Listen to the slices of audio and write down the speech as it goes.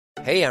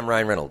Hey, I'm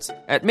Ryan Reynolds.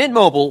 At Mint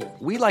Mobile,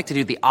 we like to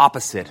do the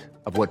opposite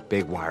of what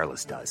Big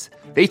Wireless does.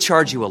 They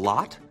charge you a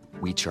lot,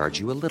 we charge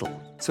you a little.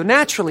 So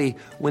naturally,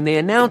 when they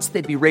announced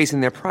they'd be raising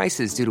their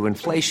prices due to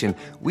inflation,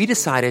 we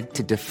decided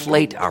to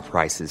deflate our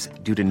prices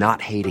due to not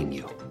hating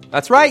you.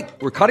 That's right.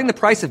 We're cutting the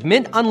price of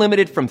Mint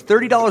Unlimited from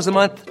 $30 a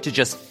month to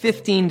just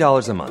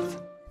 $15 a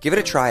month. Give it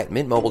a try at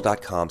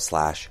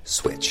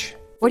mintmobile.com/switch.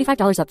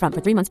 $45 up front for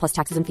 3 months plus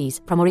taxes and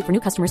fees. Promo rate for new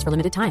customers for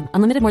limited time.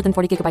 Unlimited more than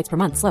 40 gigabytes per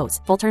month. Slows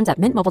full terms at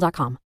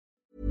mintmobile.com.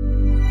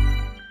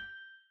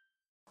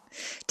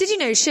 Did you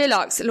know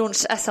Sheerluxe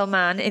launched SL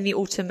Man in the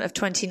autumn of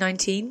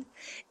 2019?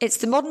 It's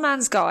the modern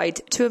man's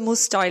guide to a more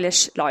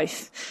stylish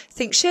life.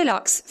 Think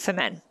Sheerluxe for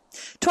men.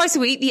 Twice a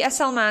week, the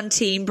SL Man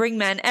team bring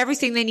men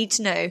everything they need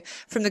to know,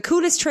 from the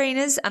coolest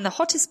trainers and the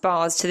hottest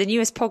bars to the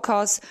newest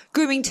podcasts,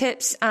 grooming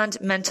tips and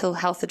mental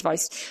health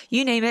advice.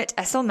 You name it,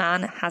 SL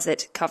Man has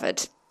it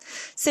covered.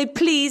 So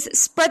please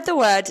spread the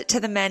word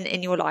to the men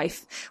in your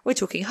life. We're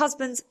talking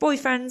husbands,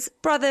 boyfriends,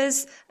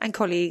 brothers and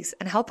colleagues,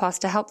 and help us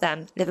to help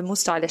them live a more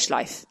stylish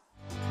life.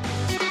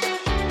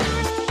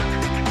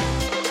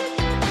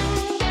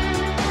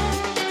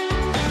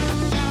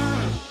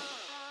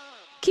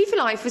 Key for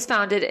Life was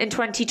founded in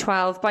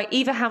 2012 by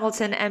Eva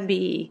Hamilton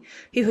MBE,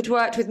 who had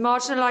worked with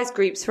marginalised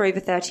groups for over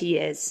 30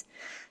 years.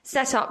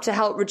 Set up to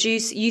help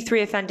reduce youth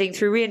reoffending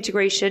through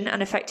reintegration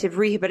and effective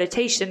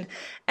rehabilitation,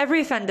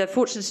 every offender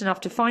fortunate enough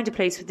to find a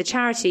place with the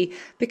charity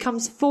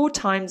becomes 4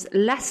 times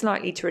less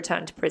likely to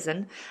return to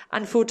prison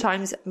and 4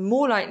 times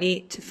more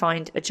likely to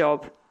find a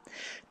job.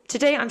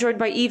 Today I'm joined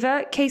by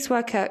Eva,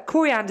 caseworker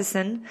Corey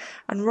Anderson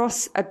and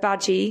Ross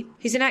Abaji,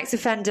 who's an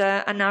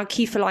ex-offender and now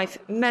Key for Life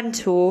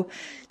mentor,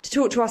 to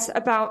talk to us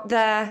about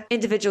their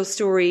individual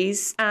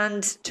stories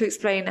and to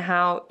explain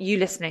how you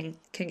listening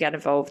can get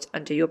involved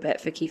and do your bit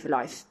for Key for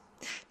Life.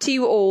 To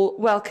you all,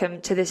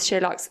 welcome to this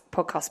Sheerluxe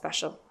podcast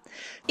special.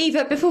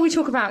 Eva, before we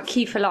talk about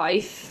Key for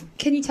Life,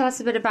 can you tell us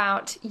a bit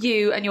about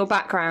you and your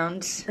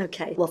background?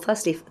 Okay. Well,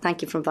 firstly,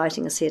 thank you for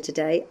inviting us here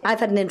today. I've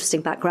had an interesting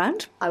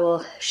background. I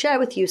will share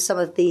with you some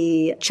of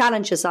the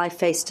challenges I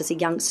faced as a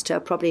youngster,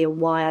 probably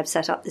and why I've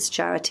set up this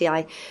charity.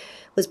 I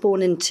was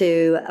born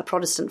into a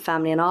Protestant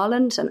family in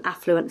Ireland, an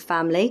affluent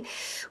family.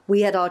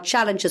 We had our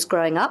challenges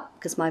growing up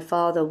because my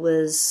father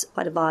was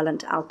quite a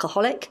violent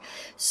alcoholic.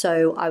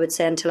 So I would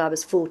say until I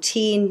was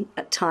 14,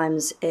 at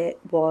times it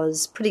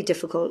was pretty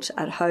difficult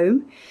at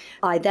home.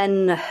 I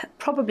then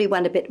probably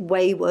went a bit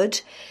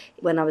wayward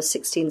when I was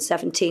 16,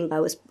 17. I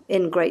was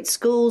in great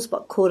schools,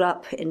 but caught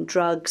up in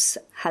drugs,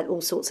 had all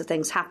sorts of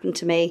things happen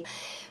to me.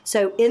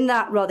 So in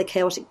that rather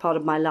chaotic part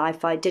of my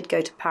life, I did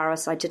go to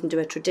Paris. I didn't do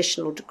a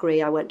traditional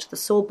degree. I went to the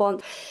Sorbonne.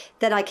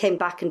 Then I came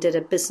back and did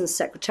a business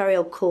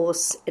secretarial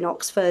course in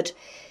Oxford.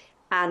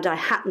 And I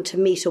happened to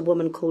meet a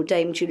woman called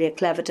Dame Julia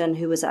Cleverton,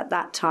 who was at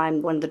that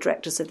time one of the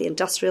directors of the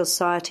Industrial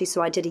Society.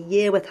 So I did a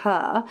year with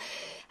her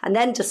and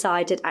then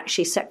decided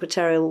actually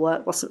secretarial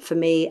work wasn't for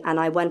me. And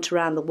I went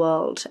around the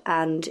world.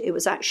 And it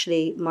was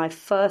actually my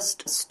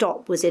first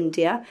stop was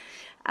India.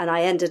 And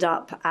I ended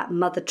up at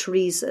Mother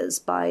Teresa's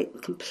by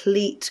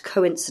complete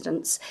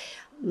coincidence.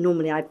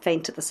 Normally I'd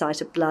faint at the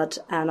sight of blood,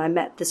 and I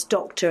met this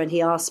doctor and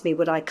he asked me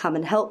would I come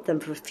and help them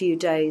for a few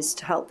days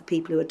to help the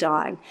people who were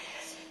dying.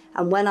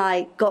 And when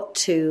I got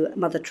to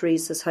Mother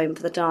Teresa's Home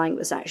for the Dying, it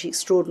was actually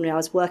extraordinary. I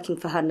was working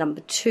for her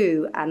number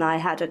 2 and I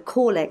had a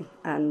calling,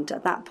 and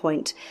at that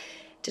point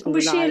didn't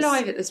realise. Was she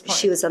alive at this point?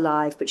 She was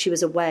alive, but she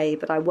was away,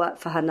 but I worked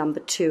for her number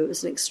 2. It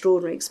was an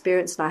extraordinary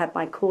experience, and I had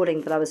my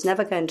calling that I was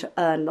never going to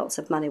earn lots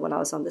of money when I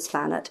was on this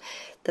planet,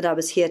 that I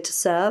was here to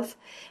serve.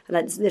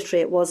 And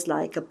literally it was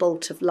like a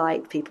bolt of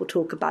light people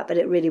talk about, but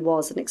it really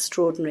was an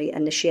extraordinary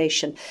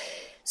initiation.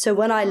 So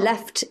when I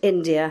left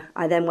India,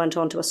 I then went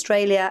on to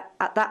Australia.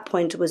 At that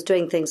point, I was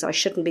doing things I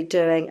shouldn't be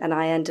doing, and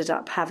I ended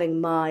up having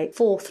my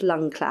 4th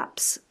lung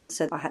collapse.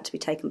 So I had to be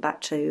taken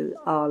back to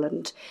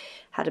Ireland.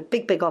 Had a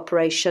big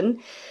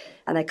operation,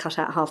 and they cut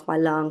out half my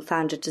lung,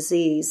 found a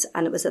disease.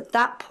 And it was at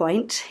that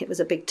point, it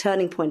was a big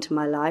turning point in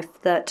my life,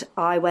 that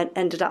I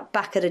ended up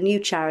back at a new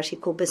charity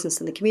called Business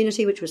in the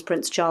Community, which was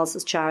Prince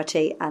Charles's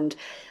charity. And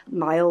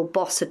my old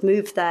boss had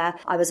moved there.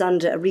 I was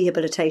under a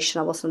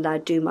rehabilitation. I wasn't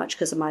allowed to do much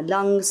because of my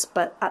lungs.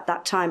 But at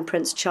that time,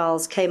 Prince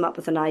Charles came up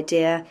with an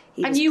idea.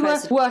 And you were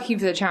working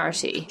for the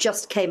charity?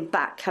 Just came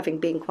back, having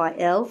been quite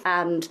ill.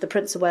 And the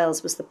Prince of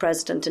Wales was the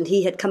president. And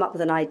he had come up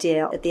with an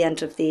idea at the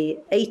end of the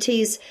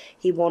 80s.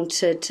 He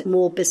wanted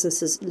more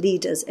businesses,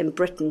 leaders in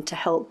Britain to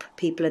help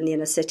people in the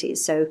inner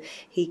cities. So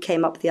he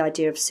came up with the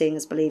idea of seeing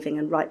is believing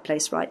and right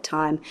place, right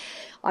time.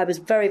 I was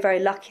very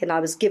lucky, and I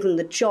was given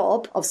the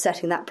job of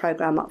setting that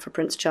programme up for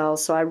Prince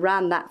Charles. So I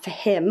ran that for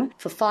him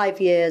for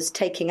 5 years,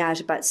 taking out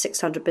about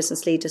 600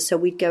 business leaders. So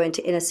we'd go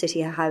into inner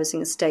city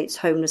housing estates,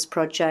 homeless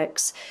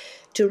projects,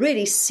 to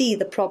really see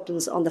the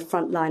problems on the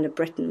front line of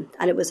Britain.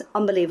 And it was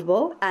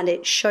unbelievable. And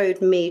it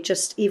showed me,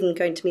 just even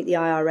going to meet the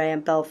IRA in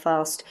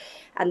Belfast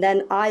And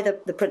then either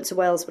the Prince of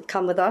Wales would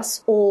come with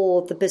us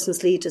or the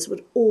business leaders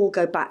would all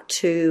go back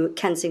to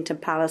Kensington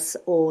Palace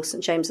or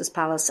St James's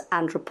Palace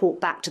and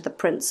report back to the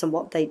Prince and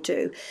what they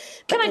do.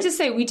 Can I just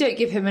say, we don't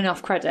give him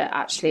enough credit,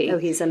 actually. Oh,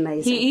 he's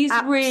amazing. He's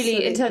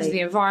really, in terms of the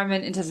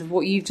environment, in terms of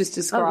what you've just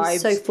described.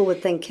 He's so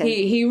forward-thinking.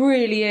 He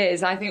really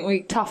is. I think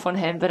we're tough on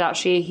him, but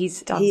actually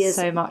he's done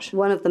so much.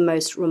 One of the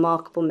most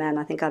remarkable men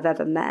I think I've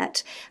ever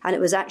met. And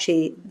it was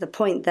actually, the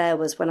point there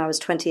was when I was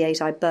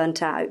 28, I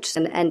burnt out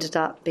and ended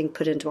up being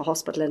put into a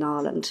hospital in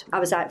Ireland. I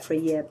was out for a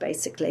year,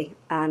 basically,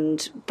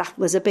 and that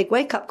was a big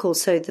wake-up call.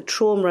 So the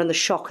trauma and the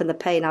shock and the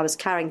pain I was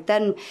carrying.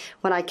 Then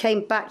when I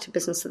came back to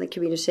business in the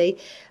community,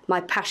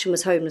 my passion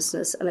was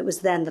homelessness, and it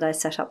was then that I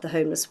set up the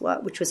homeless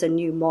work, which was a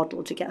new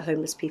model to get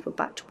homeless people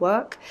back to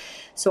work.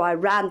 So I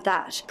ran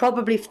that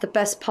probably for the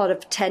best part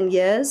of 10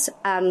 years.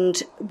 And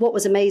what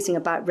was amazing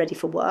about Ready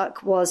for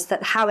Work was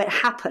that how it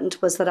happened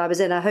was that I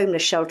was in a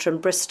homeless shelter in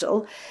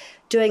Bristol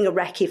doing a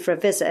recce for a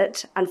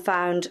visit and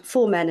found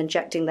 4 men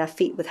injecting their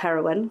feet with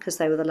heroin because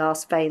they were the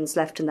last veins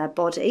left in their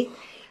body.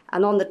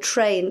 And on the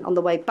train, on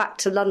the way back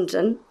to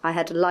London, I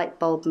had a light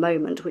bulb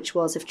moment, which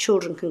was, if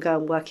children can go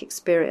and work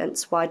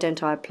experience, why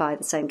don't I apply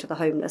the same to the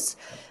homeless?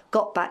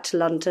 Got back to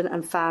London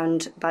and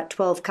found about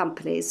 12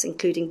 companies,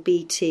 including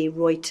BT,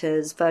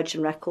 Reuters,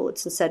 Virgin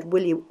Records, and said,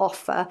 will you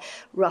offer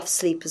rough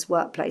sleepers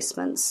work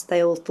placements?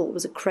 They all thought it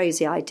was a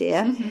crazy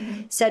idea.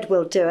 Said,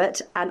 we'll do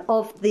it. And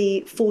of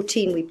the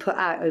 14 we put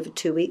out over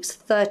 2 weeks,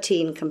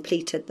 13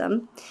 completed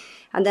them.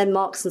 And then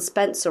Marks and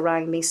Spencer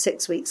rang me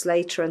 6 weeks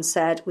later and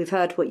said, we've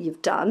heard what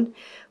you've done.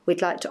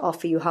 We'd like to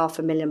offer you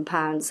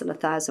 £500,000 and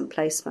 1,000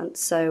 placements.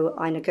 So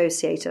I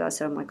negotiated. I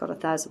said, oh my God,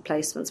 1,000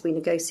 placements. We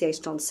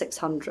negotiated on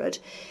 600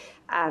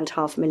 and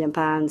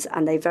 £500,000.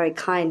 And they very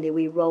kindly,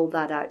 we rolled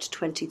that out to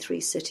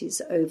 23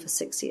 cities over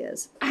 6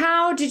 years.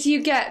 How did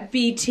you get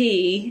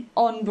BT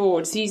on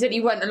board? So you said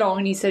you went along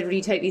and you said, will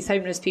you take these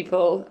homeless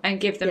people and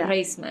give them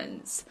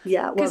placements?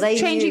 Yeah, well, because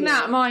changing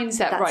that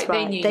mindset, right?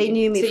 They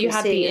knew me so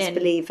from seeing is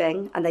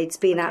believing, and they'd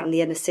been out in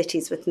the inner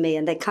cities with me,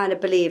 and they kind of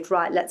believed,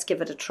 right, let's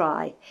give it a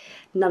try.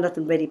 None of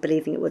them really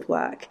believing it would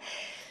work.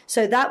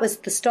 So that was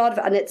the start of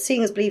it, and it's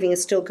Seeing is Believing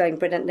is still going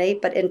brilliantly.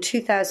 But in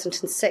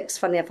 2006,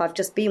 funny enough, I've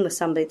just been with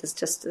somebody that's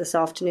just this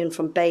afternoon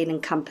from Bain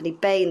and Company.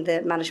 Bain,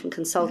 the management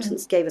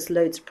consultants, gave us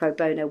loads of pro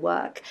bono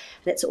work.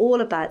 And it's all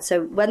about,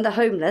 so when the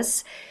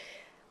homeless,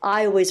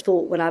 I always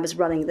thought when I was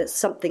running that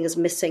something is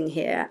missing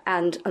here.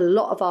 And a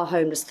lot of our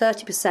homeless,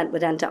 30%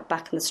 would end up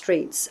back in the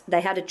streets.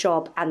 They had a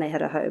job and they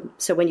had a home.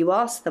 So when you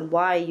ask them,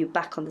 why are you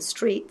back on the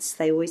streets?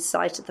 They always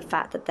cited the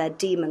fact that they're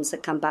demons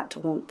that come back to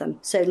haunt them.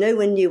 So no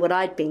one knew what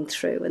I'd been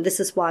through. And this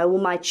is why all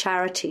my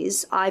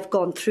charities, I've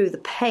gone through the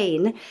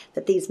pain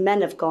that these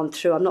men have gone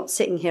through. I'm not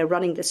sitting here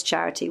running this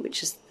charity,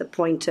 which is the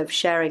point of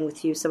sharing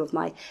with you some of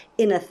my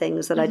inner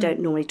things that I don't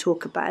normally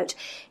talk about,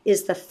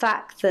 is the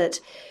fact that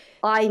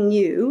I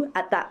knew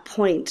at that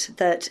point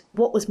that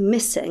what was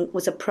missing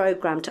was a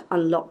program to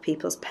unlock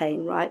people's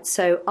pain, right?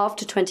 So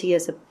after 20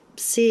 years of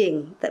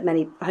seeing that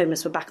many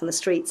homeless were back on the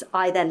streets,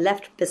 I then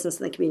left business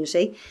in the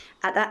community.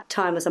 At that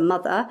time, as a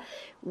mother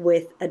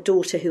with a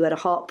daughter who had a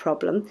heart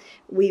problem,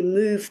 we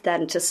moved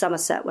then to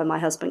Somerset, where my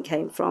husband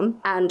came from,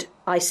 and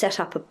I set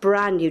up a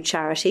brand new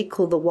charity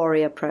called the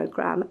Warrior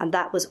Programme, and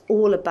that was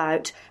all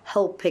about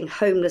helping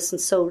homeless and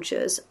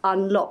soldiers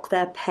unlock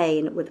their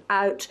pain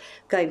without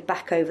going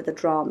back over the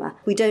drama.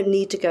 We don't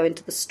need to go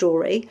into the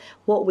story.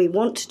 What we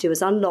want to do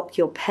is unlock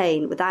your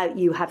pain without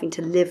you having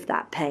to live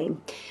that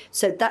pain.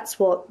 So that's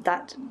what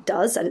that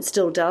does, and it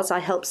still does. I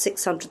helped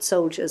 600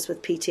 soldiers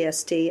with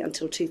PTSD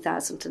until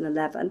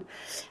 2011.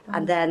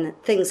 And then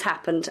things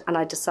happened and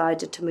I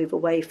decided to move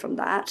away from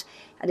that.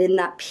 And in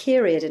that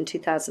period in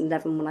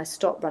 2011, when I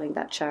stopped running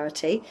that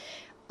charity,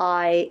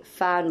 I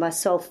found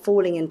myself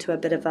falling into a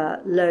bit of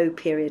a low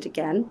period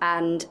again.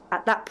 And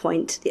at that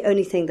point, the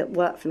only thing that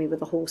worked for me were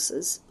the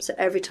horses. So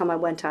every time I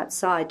went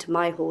outside to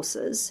my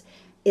horses,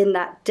 in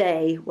that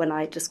day when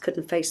I just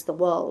couldn't face the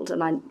world,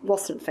 and I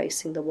wasn't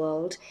facing the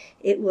world,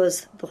 it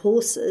was the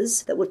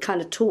horses that would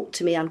kind of talk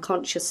to me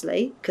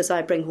unconsciously, because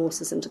I bring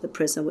horses into the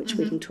prison, which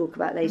we can talk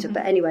about later.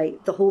 But anyway,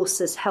 the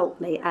horses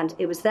helped me. And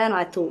it was then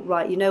I thought,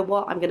 right, you know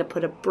what? I'm going to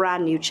put a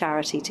brand new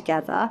charity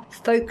together,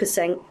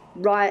 focusing.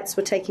 Riots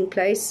were taking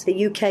place.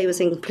 The UK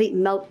was in complete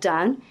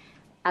meltdown.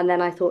 And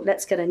then I thought,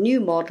 let's get a new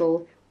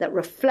model that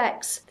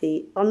reflects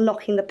the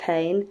unlocking the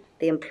pain,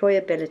 the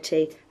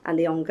employability and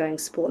the ongoing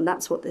support. And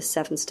that's what this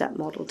 7-step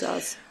model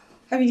does.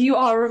 I mean, you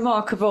are a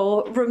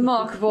remarkable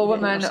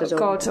woman.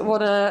 God,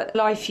 what a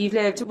life you've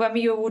lived. When were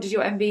you awarded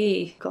your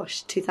MBE?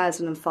 Gosh,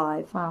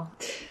 2005. Wow.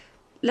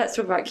 Let's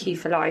talk about Key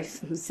for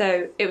Life.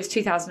 So it was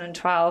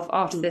 2012,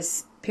 after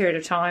this period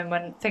of time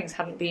when things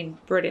hadn't been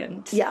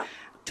brilliant. Yeah.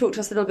 Talk to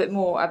us a little bit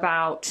more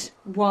about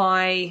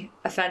why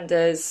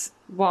offenders,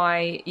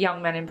 why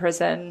young men in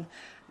prison,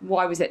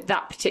 why was it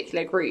that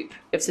particular group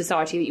of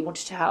society that you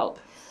wanted to help?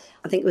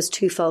 I think it was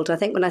twofold. I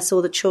think when I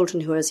saw the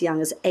children who were as young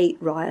as 8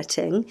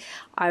 rioting,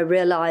 I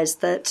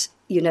realised that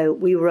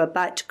we were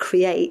about to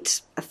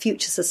create a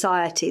future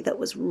society that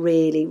was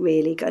really,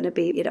 really going to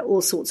be,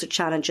 all sorts of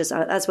challenges.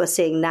 As we're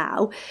seeing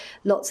now,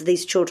 lots of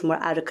these children were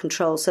out of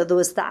control. So there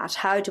was that.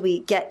 How do we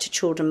get to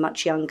children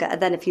much younger?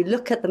 And then if you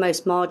look at the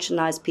most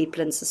marginalised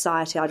people in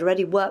society, I'd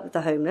already worked with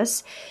the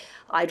homeless.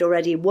 I'd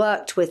already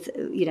worked with,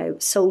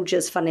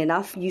 soldiers, funny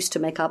enough, used to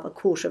make up a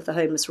quarter of the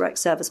homeless were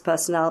ex-service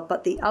personnel.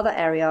 But the other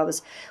area I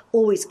was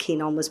always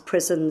keen on was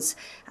prisons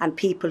and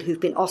people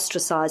who've been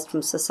ostracised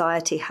from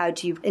society. How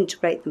do you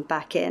integrate them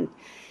back in?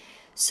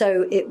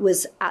 So it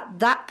was at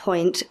that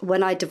point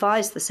when I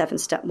devised the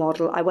 7-step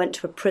model, I went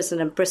to a prison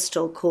in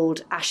Bristol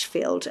called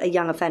Ashfield, a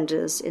young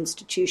offenders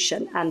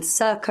institution, and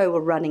Serco were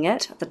running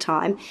it at the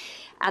time.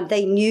 And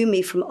they knew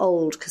me from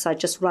old because I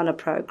just run a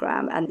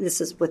program. And this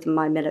is with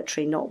my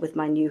military, not with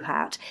my new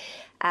hat.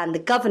 And the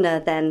governor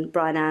then,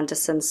 Brian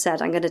Anderson,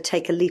 said, I'm going to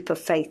take a leap of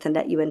faith and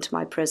let you into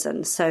my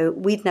prison. So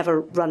we'd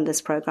never run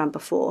this program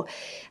before.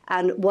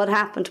 And what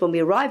happened when we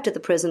arrived at the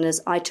prison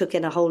is I took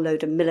in a whole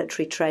load of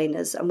military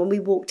trainers. And when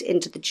we walked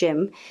into the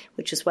gym,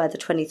 which is where the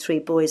 23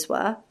 boys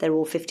were, they were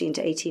all 15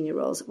 to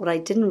 18-year-olds, what I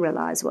didn't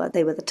realise were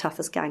they were the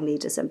toughest gang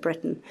leaders in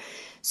Britain.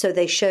 So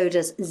they showed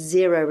us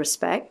zero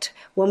respect.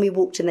 When we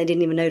walked in, they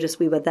didn't even notice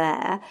we were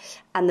there.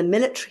 And the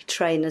military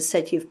trainers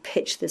said, you've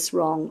pitched this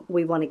wrong.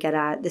 We want to get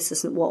out. This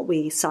isn't what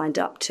we signed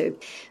up to.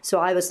 So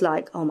I was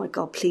like, oh my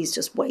God, please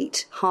just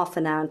wait half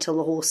an hour until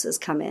the horses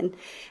come in.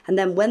 And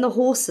then when the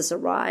horses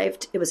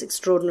arrived, it was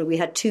extraordinary. We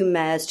had 2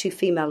 mares, 2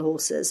 female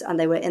horses, and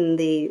they were in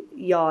the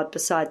yard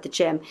beside the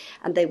gym,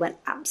 and they went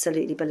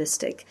absolutely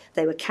ballistic.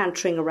 They were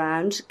cantering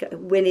around,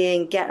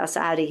 whinnying, get us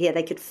out of here.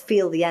 They could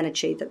feel the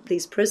energy that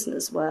these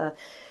prisoners were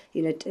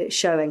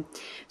showing.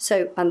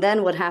 So, and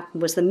then what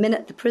happened was the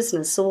minute the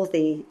prisoners saw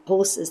the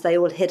horses, they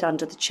all hid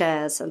under the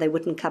chairs and they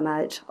wouldn't come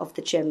out of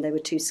the gym. They were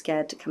too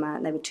scared to come out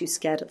and they were too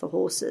scared of the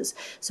horses.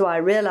 So I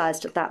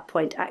realised at that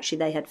point, actually,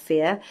 they had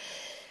fear.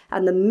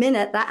 And the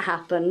minute that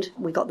happened,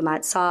 we got them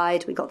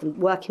outside, we got them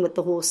working with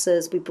the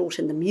horses, we brought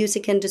in the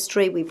music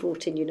industry, we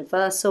brought in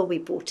Universal, we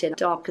brought in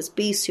Darkest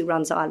Beast, who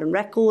runs Island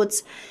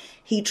Records.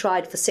 He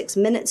tried for 6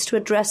 minutes to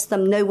address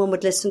them. No one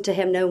would listen to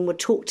him. No one would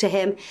talk to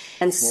him.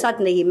 And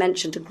suddenly he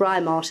mentioned a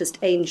grime artist,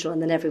 Angel,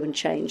 and then everyone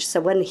changed.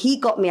 So when he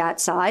got me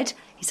outside,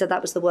 he said,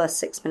 that was the worst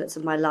 6 minutes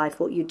of my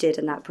life, what you did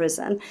in that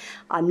prison.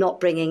 I'm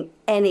not bringing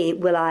any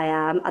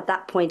will.i.am. At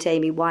that point,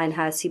 Amy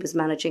Winehouse, he was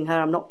managing her.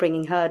 I'm not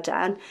bringing her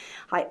down.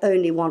 I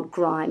only want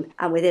grime.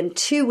 And within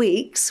 2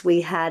 weeks,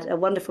 we had a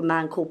wonderful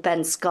man called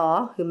Ben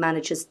Scar, who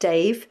manages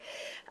Dave.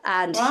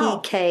 And he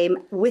came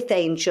with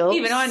Angel.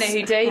 Even I know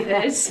who Dave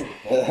is.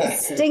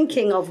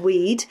 Stinking of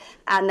weed.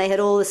 And they had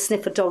all the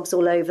sniffer dogs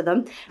all over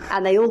them.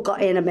 And they all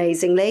got in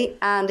amazingly.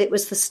 And it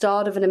was the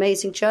start of an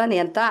amazing journey.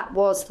 And that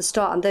was the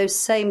start. And those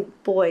same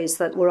boys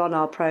that were on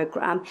our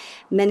programme,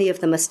 many of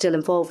them are still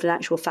involved. In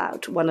actual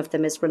fact, one of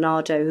them is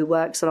Ronaldo, who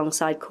works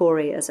alongside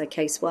Corey as a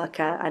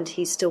caseworker. And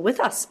he's still with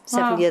us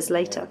 7 years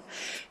later.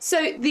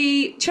 So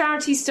the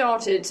charity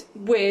started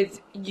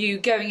with you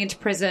going into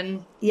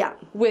prison. Yeah.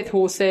 With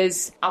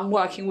horses and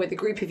working with a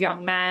group of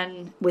young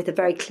men. With a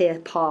very clear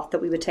path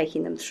that we were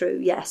taking them through,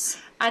 yes.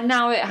 And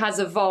now it has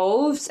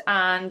evolved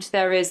and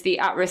there is the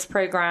at-risk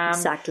programme.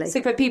 Exactly.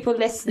 So for people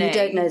listening, you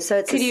don't know. So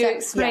it's could you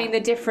explain the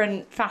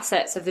different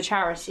facets of the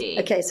charity?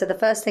 Okay, so the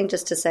first thing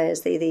just to say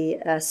is the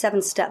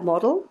 7-step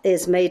model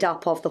is made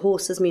up of the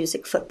horses,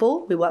 music,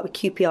 football. We work with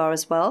QPR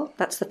as well.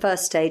 That's the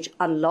first stage,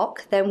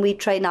 unlock. Then we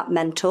train up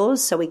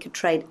mentors, so we could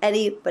train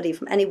anybody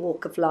from any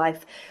walk of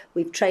life.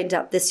 We've trained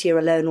up this year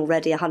alone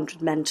already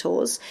 100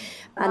 mentors.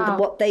 And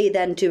what they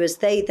then do is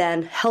they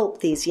then help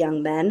these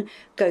young men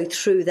go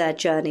through their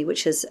journey,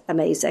 which is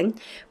amazing.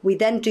 We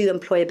then do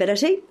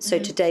employability. So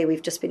today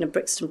we've just been in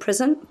Brixton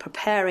Prison,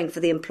 preparing for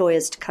the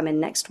employers to come in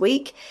next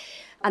week.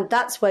 And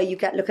that's where you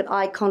look at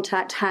eye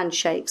contact,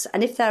 handshakes.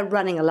 And if they're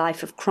running a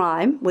life of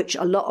crime, which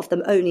a lot of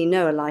them only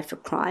know a life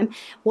of crime,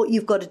 what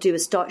you've got to do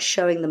is start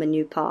showing them a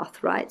new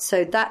path, right?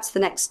 So that's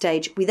the next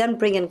stage. We then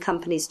bring in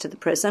companies to the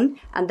prison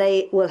and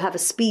they will have a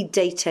speed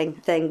dating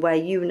thing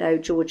where,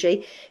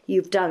 Georgie,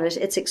 you've done it.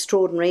 It's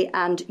extraordinary.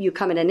 And you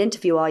come in and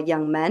interview our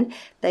young men.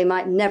 They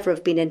might never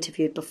have been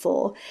interviewed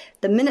before.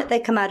 The minute they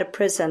come out of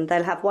prison,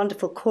 they'll have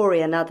wonderful Corey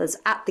and others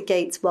at the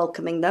gates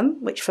welcoming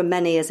them, which for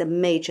many is a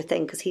major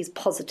thing because he's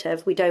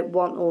positive. We don't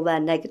want all their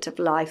negative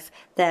life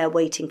there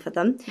waiting for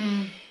them.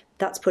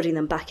 That's putting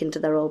them back into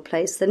their old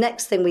place. The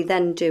next thing we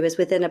then do is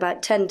within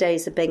about 10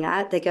 days of being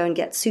out, they go and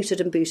get suited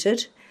and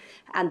booted.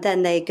 And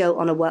then they go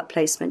on a work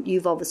placement.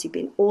 You've obviously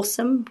been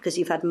awesome because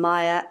you've had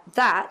Maya.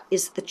 That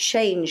is the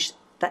change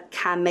that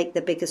can make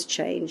the biggest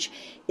change,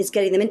 is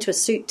getting them into a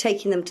suit,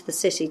 taking them to the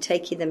city,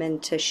 taking them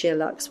into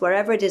Sheerlux,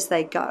 wherever it is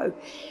they go.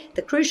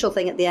 The crucial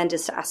thing at the end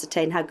is to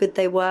ascertain how good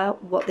they were,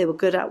 what they were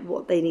good at,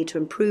 what they need to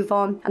improve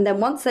on. And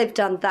then once they've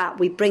done that,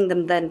 we bring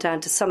them then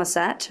down to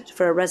Somerset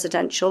for a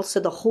residential.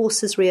 So the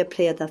horses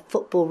reappear, the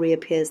football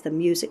reappears, the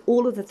music,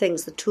 all of the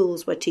things, the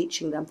tools we're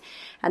teaching them.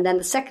 And then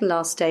the second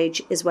last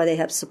stage is where they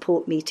have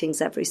support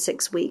meetings every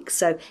 6 weeks.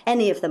 So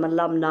any of them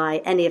alumni,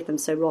 any of them,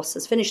 so Ross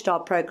has finished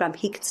our programme,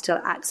 he can still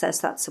access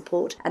that that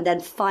support. And then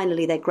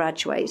finally they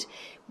graduate.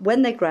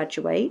 When they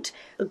graduate,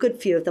 a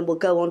good few of them will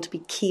go on to be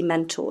key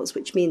mentors,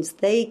 which means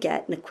they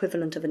get an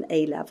equivalent of an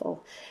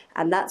A-level.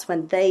 And that's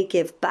when they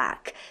give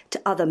back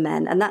to other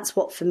men. And that's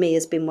what, for me,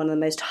 has been one of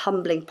the most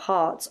humbling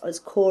parts, as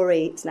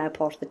Corey is now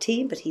part of the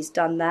team, but he's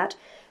done that.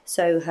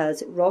 So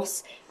has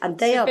Ross. And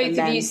they are the men.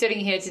 Both of you sitting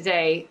here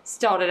today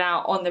started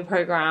out on the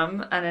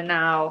programme and are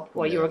now,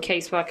 you're a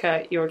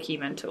caseworker, you're a key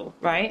mentor,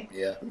 right?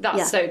 Yeah.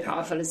 That's so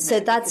powerful, isn't it?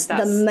 So that's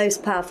the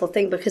most powerful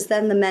thing, because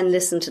then the men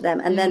listen to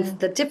them. And then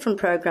the different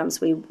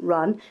programmes we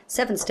run,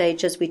 7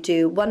 stages, we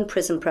do one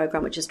prison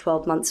programme, which is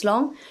 12 months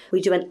long.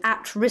 We do an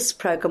at-risk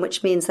programme,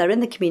 which means they're in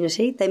the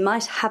community. They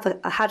might have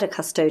had a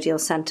custodial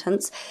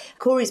sentence.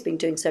 Corey's been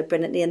doing so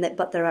brilliantly,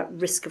 but they're at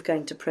risk of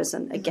going to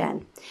prison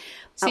again.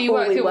 So you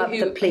work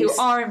with people who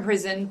are in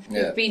prison,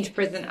 who've been to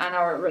prison and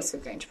are at risk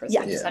of going to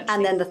prison, essentially.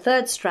 And then the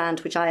third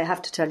strand, which I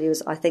have to tell you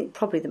is, I think,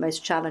 probably the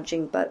most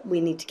challenging, but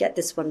we need to get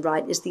this one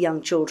right, is the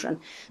young children.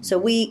 So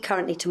we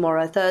currently,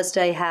 tomorrow,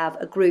 Thursday, have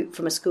a group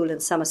from a school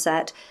in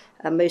Somerset.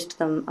 Most of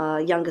them,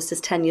 youngest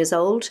is 10 years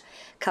old,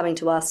 coming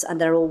to us,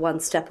 and they're all one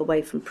step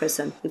away from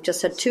prison. We've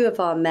just had 2 of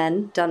our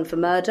men done for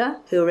murder,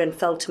 who are in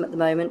Feltham at the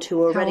moment,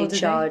 who are already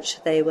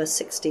charged. They were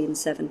 16,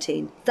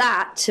 17.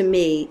 That, to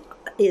me,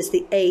 is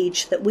the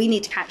age that we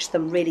need to catch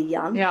them really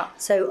young. Yeah.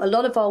 So a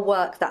lot of our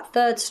work, that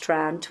third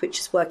strand, which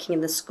is working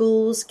in the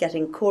schools,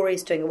 getting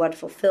Corey's doing a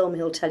wonderful film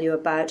he'll tell you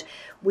about,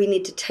 we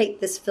need to take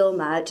this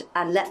film out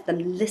and let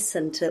them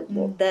listen to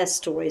what their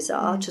stories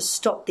are to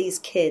stop these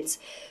kids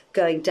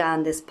going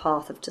down this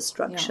path of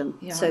destruction.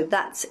 Yeah. So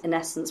that's, in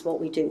essence, what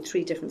we do,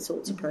 3 different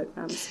sorts of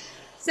programmes.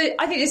 So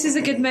I think this is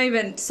a good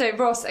moment. So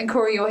Ross and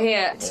Corey, you're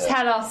here to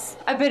tell us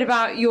a bit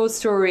about your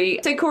story.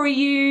 So Corey,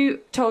 you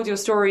told your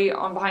story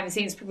on Behind the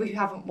Scenes. People who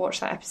haven't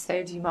watched that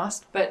episode, you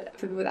must. But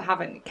for people that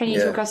haven't, can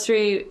you talk us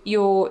through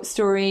your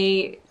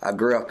story? I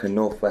grew up in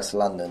northwest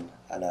London,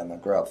 and I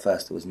grew up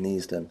first, it was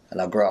Neasden.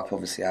 And I grew up,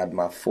 obviously, I had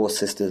my 4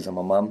 sisters and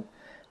my mum.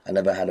 I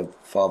never had a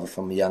father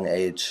from a young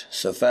age.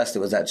 So first it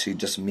was actually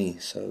just me.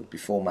 So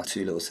before my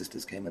 2 little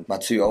sisters came in, my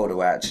 2 older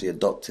were actually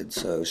adopted.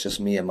 So it was just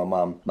me and my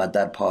mum. My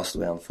dad passed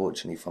away,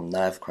 unfortunately, from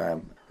knife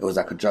crime. It was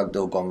like a drug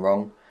deal gone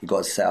wrong. He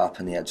got set up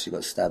and he actually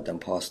got stabbed and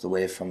passed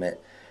away from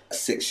it.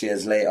 6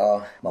 years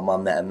later, my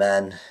mum met a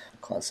man.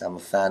 I can't say I'm a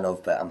fan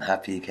of, but I'm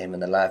happy he came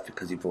into life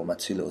because he brought my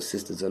 2 little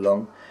sisters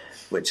along,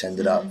 which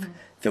ended up,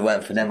 if it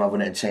weren't for them, I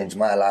wouldn't have changed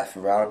my life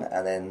around.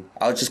 And then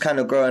I was just kind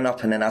of growing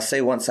up. And then I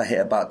say once I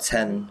hit about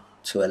 10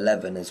 to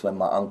 11 is when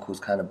my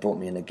uncles kind of brought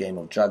me in a game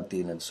of drug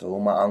dealing. So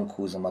all my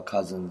uncles and my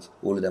cousins,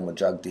 all of them were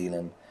drug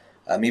dealing.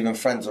 Even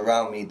friends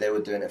around me, they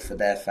were doing it for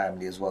their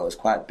family as well. It was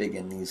quite big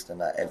in Neasden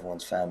that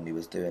everyone's family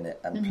was doing it.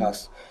 And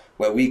plus,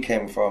 where we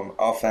came from,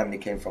 our family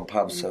came from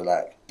pubs, so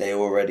like they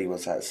already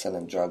was like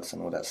selling drugs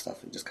and all that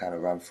stuff. It just kind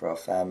of ran through our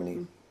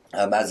family.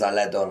 As I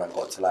led on, I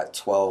got to like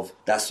 12.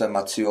 That's when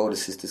my 2 older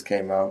sisters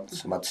came round.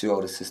 So my 2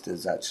 older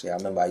sisters, actually, I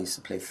remember I used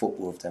to play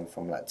football with them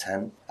from like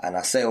 10. And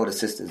I say older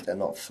sisters, they're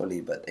not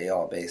fully, but they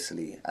are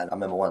basically. And I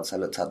remember once I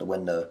looked out the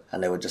window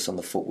and they were just on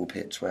the football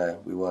pitch where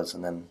we was.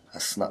 And then I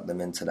snuck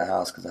them into the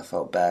house because I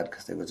felt bad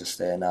because they were just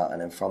staying out. And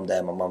then from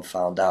there, my mum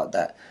found out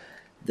that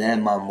their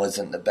mum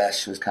wasn't the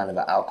best. She was kind of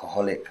an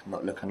alcoholic,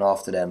 not looking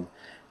after them.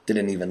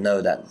 Didn't even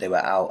know that they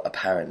were out,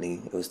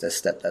 apparently. It was their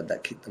stepdad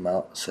that kicked them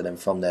out. So then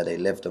from there, they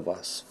lived with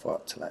us for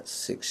up to like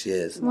 6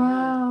 years.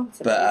 Wow.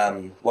 But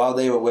while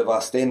they were with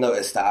us, they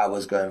noticed that I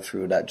was going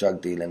through that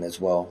drug dealing as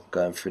well,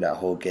 going through that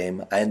whole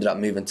game. I ended up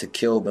moving to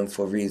Kilburn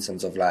for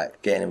reasons of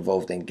like getting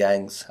involved in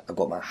gangs. I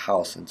got my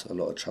house into a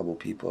lot of trouble.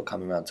 People were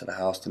coming around to the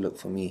house to look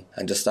for me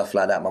and just stuff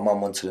like that. My mum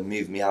wanted to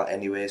move me out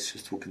anyway. She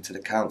was talking to the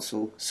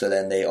council. So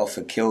then they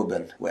offered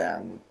Kilburn, where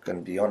I'm going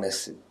to be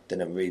honest,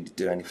 didn't really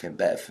do anything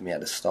better for me at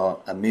the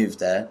start. I moved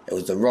there. It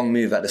was the wrong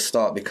move at the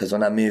start because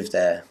when I moved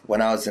there,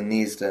 when I was in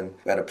Neasden,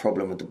 we had a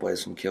problem with the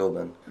boys from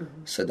Kilburn.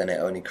 So then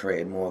it only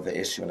created more of an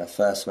issue when I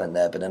first went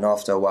there. But then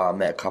after a while, I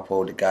met a couple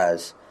older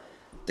guys.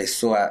 They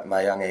saw at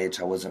my young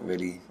age I wasn't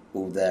really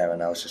all there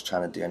and I was just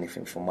trying to do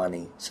anything for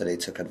money. So they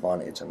took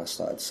advantage and I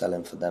started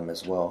selling for them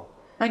as well.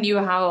 And you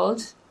were how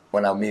old?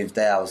 When I moved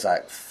there, I was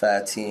like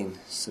 13.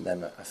 So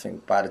then I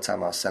think by the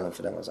time I was selling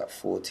for them, I was like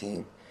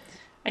 14.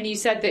 And you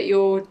said that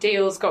your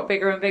deals got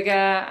bigger and bigger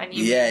and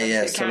you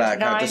so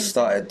like I just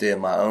started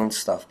doing my own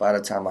stuff. By the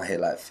time I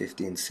hit like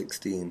 15,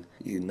 16,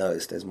 you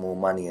notice there's more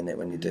money in it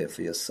when you do it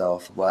for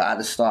yourself. Well, at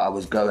the start I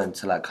was going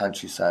to like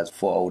countrysides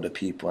for older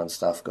people and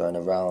stuff, going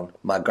around.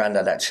 My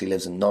granddad actually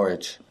lives in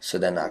Norwich, so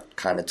then I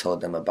kind of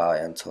told them about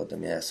it and told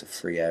them, yeah, it's a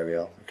free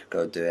area, we could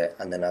go do it.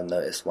 And then I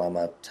noticed, why am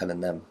I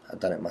telling them? I'd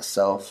done it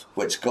myself,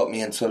 which got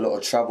me into a lot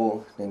of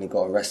trouble. Then I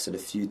got arrested a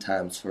few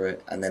times for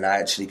it. And then I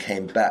actually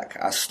came back.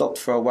 I stopped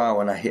for a while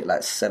when I hit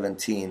like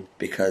 17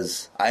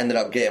 because I ended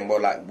up getting, well,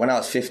 like when I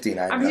was 15,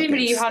 I ended up getting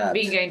presumably you stabbed. hadn't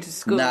been going to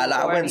school. Nah, like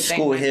I went to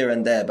school here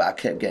and there, but I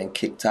kept getting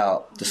kicked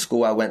out. The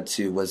school I went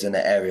to was in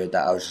an area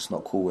that I was just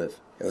not cool with.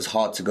 It was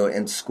hard to go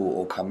into school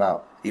or come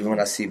out. Even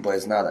when I see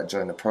boys now that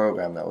join the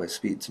program that always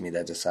speak to me,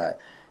 they're just like,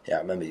 yeah,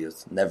 I remember you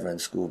was never in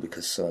school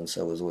because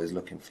so-and-so was always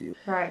looking for you.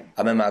 Right.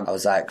 I remember I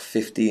was like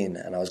 15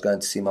 and I was going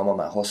to see my mum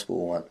at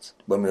hospital once.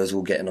 When we was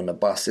all getting on the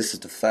bus, this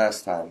is the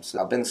first time.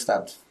 So I've been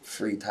stabbed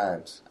 3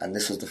 times. And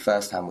this was the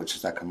first time, which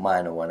was like a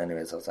minor one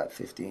anyways. I was like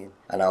 15.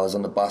 And I was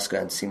on the bus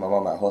going to see my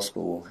mum at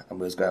hospital and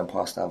we was going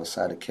past the other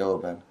side of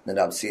Kilburn.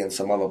 Ended up seeing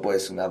some other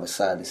boys from the other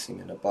side. They seen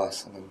me in the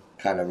bus and then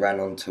kind of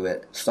ran onto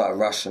it. Started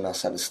rushing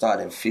us. At the start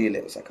I didn't feel it.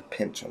 It was like a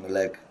pinch on the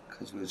leg.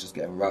 Because we were just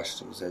getting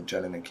rushed. It was the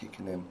adrenaline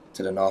kicking in.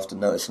 To then after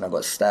noticing I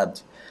got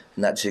stabbed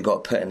and actually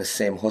got put in the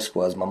same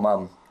hospital as my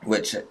mum,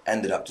 which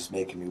ended up just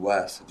making me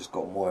worse. I just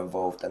got more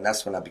involved, and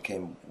that's when I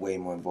became way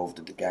more involved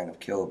with the gang of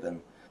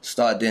Kilburn.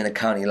 Started doing the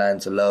county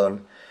lines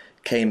alone.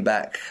 Came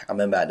back, I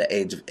remember at the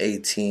age of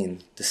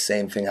 18, the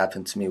same thing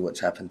happened to me,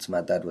 which happened to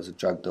my dad, was a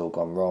drug deal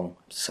gone wrong.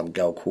 Some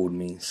girl called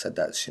me, said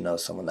that she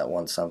knows someone that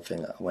wants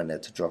something. I went there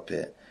to drop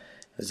it.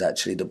 It was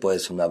actually the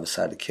boys from the other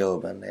side of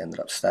Kilburn. They ended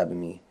up stabbing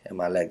me in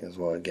my leg as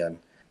well again.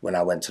 When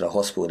I went to the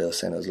hospital, they were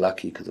saying it was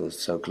lucky because it was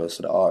so close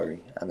to the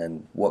artery. And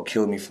then what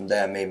killed me from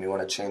there and made me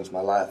want to change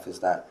my life is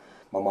that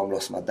my mum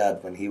lost my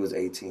dad when he was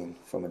 18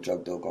 from a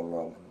drug deal gone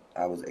wrong.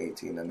 I was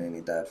 18 and then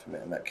he died from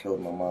it, and that killed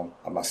my mum.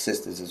 And my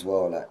sisters as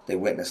well, like, they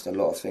witnessed a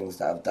lot of things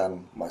that I've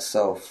done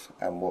myself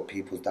and what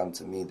people's done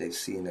to me. They've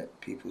seen it.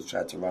 People's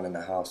tried to run in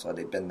the house or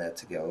they've been there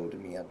to get hold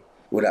of me and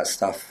all that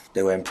stuff.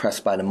 They were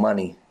impressed by the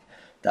money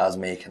that I was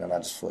making, and I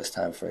just thought it's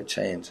time for a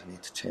change. I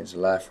need to change the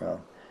life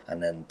around.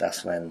 And then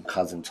that's when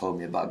cousin told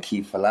me about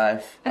Key for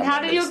Life. And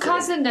how did your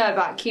cousin know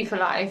about Key for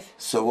Life?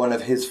 So one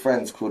of his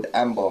friends called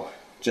Amber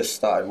just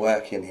started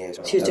working here.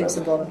 She was doing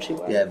some voluntary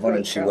work. Yeah,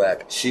 voluntary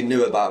work. She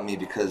knew about me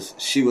because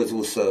she was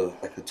also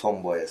like a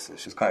tomboy, so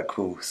she was quite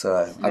cool.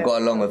 So I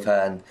got along with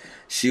her, and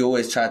she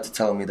always tried to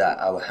tell me that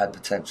I had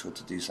potential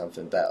to do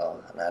something better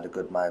and I had a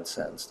good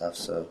mindset and stuff.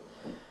 So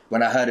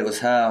when I heard it was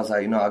her, I was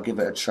like, I'll give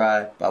it a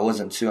try. But I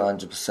wasn't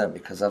 200%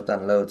 because I've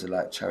done loads of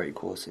like charity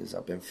courses.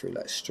 I've been through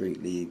like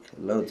Street League,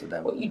 loads of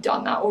them. What, you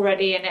done that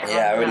already? And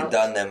I already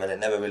done them and it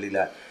never really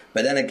like...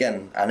 But then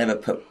again, I never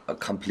put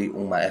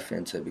all my effort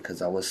into it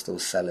because I was still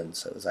selling.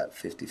 So it was like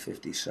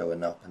 50-50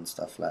 showing up and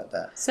stuff like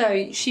that.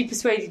 So she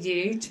persuaded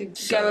you to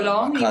go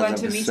along? My you went cousin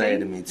to a meeting?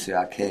 persuaded me to.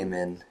 I came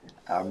in.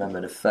 I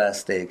remember the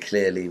first day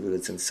clearly. We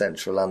was in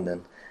central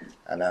London.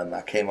 And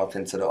I came up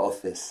into the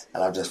office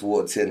and I just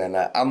walked in and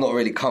I'm not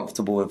really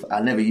comfortable with...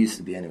 I never used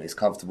to be anyways,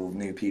 comfortable with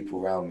new people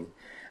around me.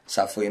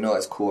 So I thought,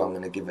 it's cool, I'm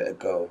going to give it a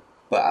go.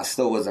 But I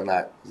still wasn't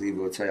like, Ziva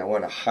will tell you, I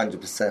wasn't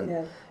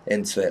 100%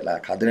 into it.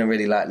 Like, I didn't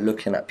really like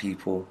looking at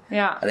people.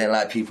 Yeah. I didn't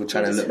like people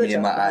trying to look me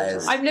in my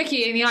eyes. I'm looking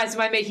you in the eyes. Am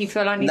I making you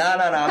feel uneasy? No,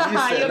 I'm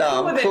used to it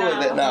now. I'm cool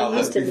with it now.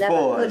 But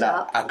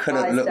before, I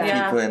couldn't look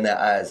people in their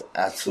eyes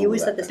at all. He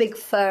always had the big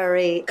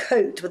furry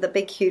coat with a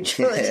big huge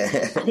hood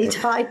and he'd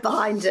hide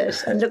behind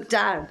it and look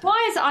down.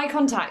 Why is eye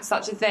contact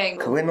such a thing?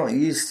 Because we're not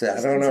used to it.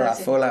 I don't know. I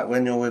feel like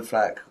when you're with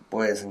like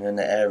boys and you're in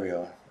the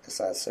area...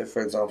 Like, so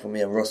for example,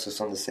 me and Ross was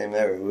from the same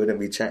area, we wouldn't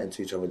be chatting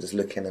to each other, just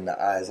looking in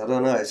the eyes. I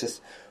don't know, it's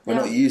just, we're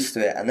not used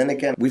to it. And then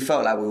again, we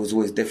felt like we was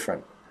always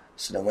different.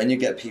 So then when you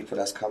get people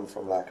that's come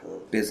from like a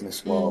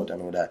business world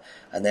and all that,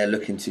 and they're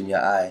looking to in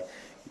your eye,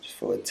 you just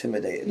feel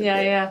intimidated a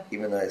bit.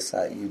 Even though it's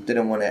like, you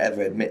didn't want to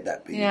ever admit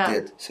that, but you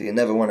did. So you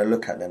never want to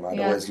look at them. I'd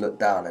always look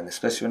down, and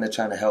especially when they're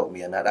trying to help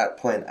me. And at that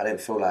point, I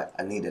didn't feel like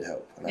I needed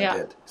help, and I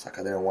did. It's like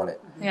I didn't want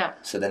it.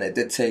 So then it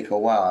did take a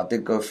while. I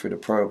did go through the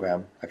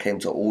program. I came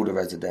to all the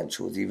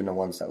residentials, even the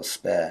ones that were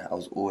spare. I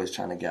was always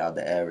trying to get out of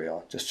the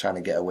area, just trying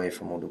to get away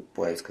from all the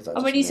boys.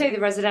 And when you say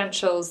the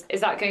residentials,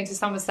 is that going to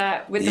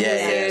Somerset with the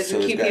horses, so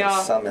with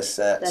QPR?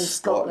 Somerset, then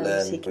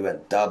Scotland. We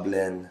went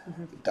Dublin.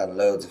 We've done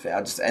loads of it.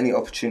 Just any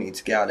opportunity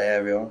to get out of the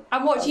area.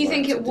 And what do you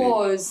think it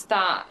was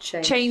that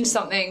changed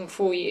something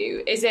for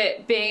you? Is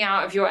it being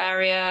out of your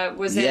area?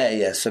 Was it?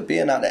 Yeah. So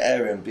being out of the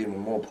area and being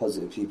with more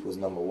positive people is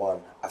number one.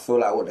 I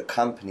feel like what the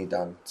company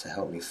done to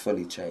help me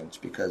fully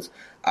change, because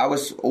I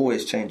was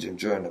always changing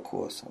during the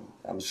course.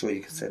 I'm sure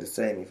you could say the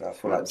same. I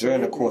feel like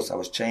during the course I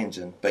was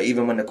changing, but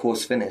even when the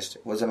course finished,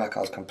 it wasn't like I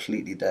was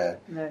completely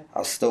there. No. I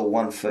was still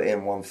 1 foot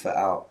in, 1 foot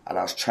out, and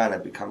I was trying to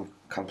become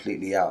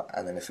completely out.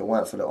 And then if it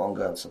weren't for the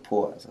ongoing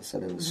support, as I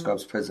said in the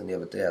Scrubs prison the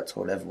other day, I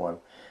told everyone,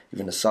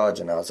 even the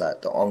sergeant, I was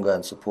like, the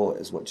ongoing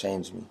support is what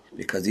changed me.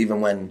 Because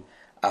even when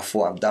I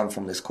thought I'm done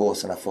from this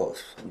course and I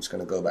thought I'm just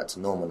going to go back to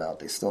normal now,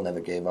 they still never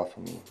gave up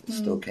on me. They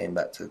still came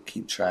back to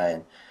keep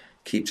trying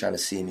to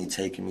see me,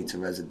 taking me to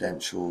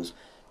residentials,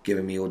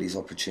 giving me all these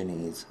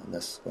opportunities. And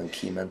that's when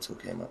Key Mentor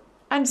came up.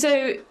 And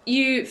so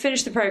you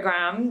finished the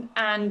programme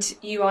and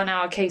you are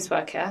now a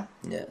caseworker.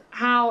 Yeah.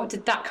 How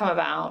did that come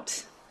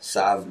about?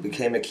 So I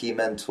became a Key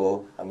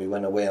Mentor and we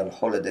went away on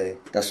holiday.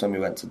 That's when we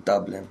went to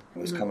Dublin.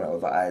 We was coming up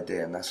with an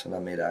idea, and that's when I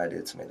made the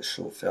idea to make the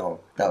short film.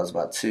 That was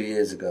about 2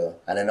 years ago.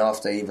 And then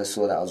after Eva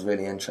saw that, I was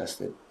really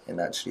interested in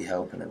actually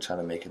helping and trying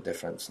to make a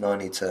difference. Not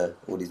only to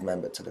all these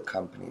members, to the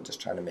company, just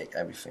trying to make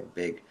everything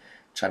big.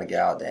 Trying to get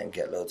out there and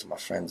get loads of my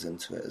friends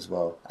into it as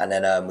well. And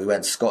then we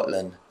went to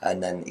Scotland,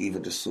 and then Eva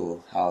just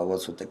saw how I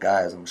was with the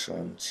guys, I'm sure.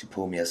 And she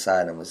pulled me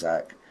aside and was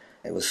like,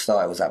 it was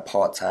like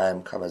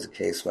part-time, come as a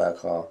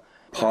caseworker.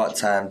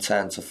 part-time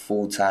turned to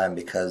full-time,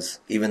 because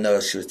even though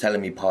she was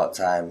telling me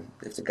part-time,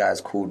 if the guys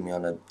called me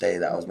on a day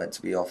that I was meant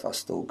to be off, I'll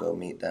still go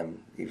meet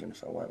them, even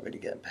if I weren't really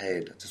getting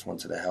paid. I just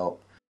wanted to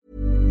help.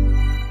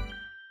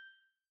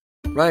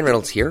 Ryan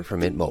Reynolds here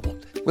from Mint Mobile.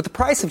 With the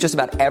price of just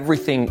about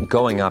everything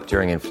going up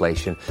during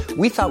inflation,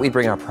 we thought we'd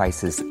bring our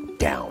prices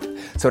down.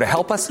 So to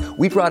help us,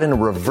 we brought in a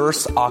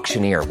reverse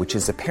auctioneer, which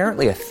is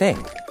apparently a thing.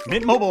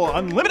 Mint Mobile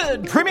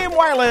Unlimited Premium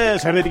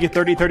Wireless. How to get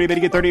 30, 30, bit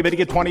to get 30, bit to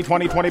get 20,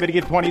 20, 20, bit to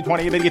get 20,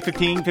 20, bit to get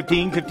 15,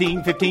 15,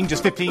 15, 15,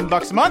 just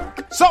 $15 a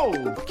month?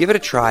 Sold! Give it a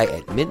try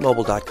at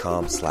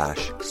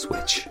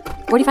mintmobile.com/switch.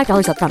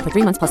 $45 up front for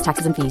 3 months plus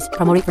taxes and fees.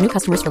 Promo rate for new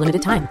customers for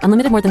limited time.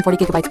 Unlimited more than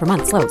 40 gigabytes per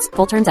month. Slows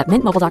full terms at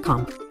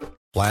mintmobile.com.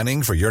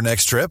 Planning for your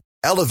next trip?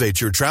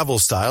 Elevate your travel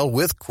style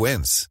with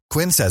Quince.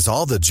 Quince has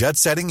all the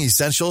jet-setting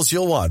essentials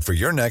you'll want for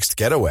your next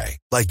getaway,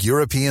 like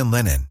European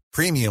linen,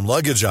 premium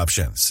luggage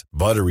options,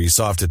 buttery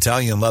soft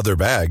Italian leather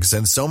bags,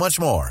 and so much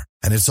more.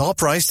 And it's all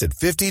priced at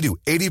 50 to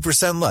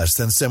 80% less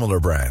than similar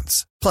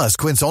brands. Plus,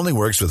 Quince only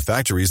works with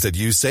factories that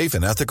use safe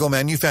and ethical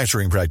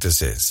manufacturing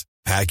practices.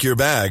 Pack your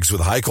bags with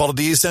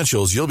high-quality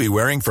essentials you'll be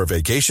wearing for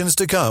vacations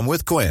to come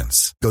with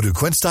Quince. Go to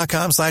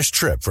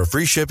quince.com/trip for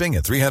free shipping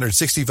and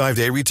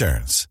 365-day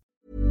returns.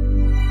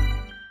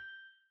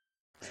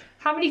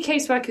 How many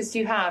caseworkers do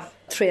you have?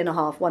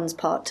 3.5, one's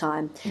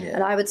part-time. Yeah.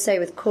 And I would say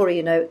with Corey,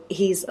 you know,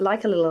 he's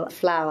like a little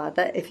flower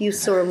that if you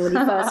saw him when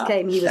he first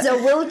came, he was a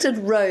wilted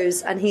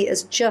rose, and he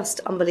is just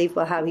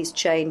unbelievable how he's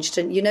changed.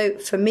 And, you know,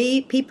 for me,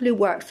 people who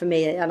work for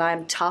me, and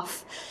I'm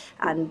tough,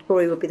 and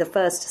Rory would be the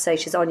first to say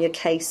she's on your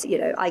case. You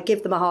know, I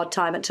give them a hard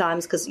time at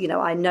times because, you know,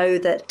 I know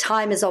that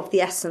time is of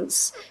the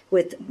essence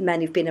with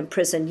men who've been in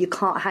prison. You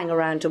can't hang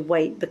around and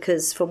wait,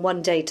 because from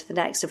one day to the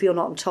next, if you're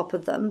not on top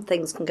of them,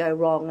 things can go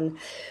wrong. And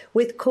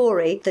with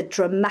Corey, the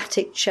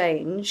dramatic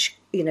change,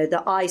 you know,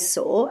 that I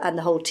saw and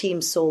the whole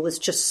team saw was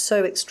just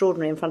so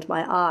extraordinary in front of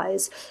my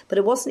eyes. But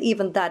it wasn't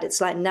even that.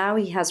 It's like now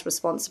he has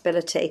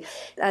responsibility.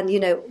 And, you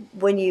know,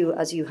 when you,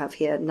 as you have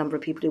here, a number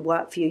of people who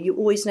work for you, you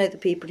always know the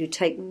people who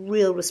take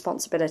real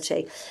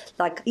responsibility.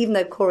 Like, even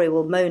though Corey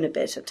will moan a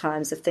bit at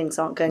times if things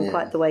aren't going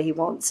quite the way he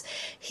wants,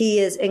 he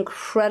is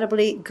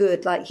incredibly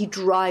good. Like, he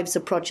drives a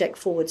project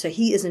forward. So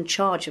he is in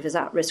charge of his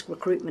at-risk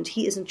recruitment.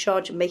 He is in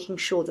charge of making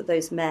sure that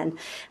those men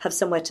have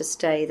somewhere to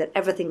stay, that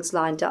everything's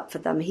lined up for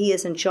them. He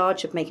is in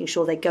charge of making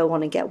sure they go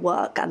on and get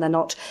work and they're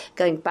not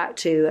going back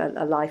to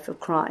a life of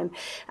crime.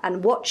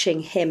 And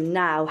watching him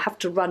now have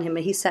to run him,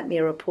 and he sent me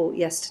a report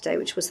yesterday,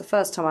 which was the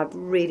first time I've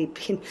really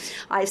been,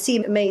 I've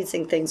seen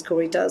amazing things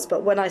Corey does,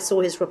 but when I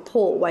saw his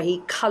report where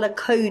he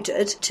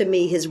colour-coded to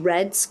me his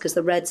reds, because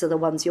the reds are the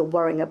ones you're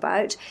worrying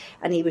about,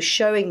 and he was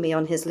showing me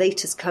on his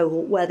latest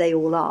cohort where they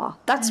all are.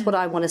 That's what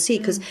I want to see,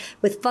 because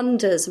with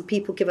funders and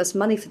people give us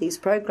money for these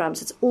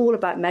programmes, it's all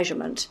about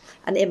measurement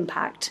and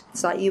impact.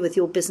 It's like you with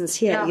your business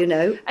here, you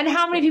know. And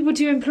how many people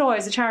do you employ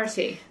as a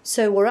charity?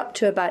 So we're up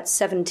to about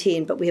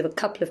 17, but we have a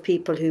couple of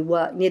people who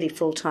work nearly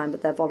full-time,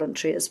 but they're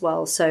voluntary as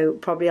well. So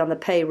probably on the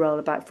payroll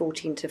about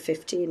 14 to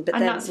 15. But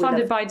and that's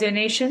funded by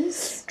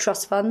donations?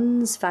 Trust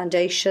funds,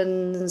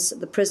 foundations.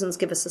 The prisons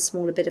give us a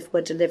smaller bit if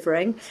we're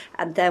delivering.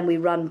 And then we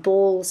run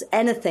balls,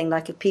 anything,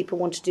 like if people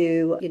want to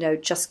do, you know,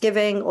 just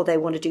giving, or they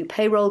want to do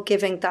payroll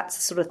giving, that's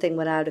the sort of thing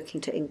we're now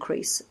looking to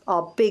increase.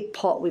 Our big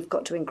pot we've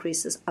got to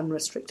increase is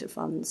unrestricted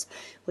funds,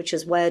 which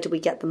is where do we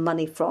get the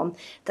money from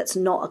that's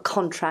not a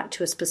contract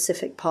to a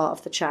specific part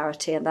of the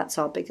charity, and that's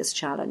our biggest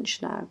challenge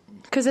now.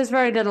 Because there's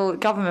very little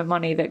government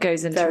money that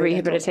goes into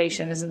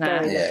rehabilitation, isn't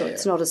there?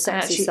 It's not a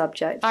sexy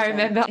subject. I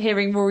remember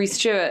hearing Rory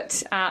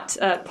Stewart at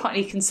a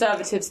Putney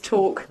Conservatives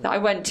talk that I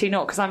went to,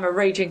 not because I'm a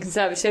raging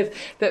Conservative,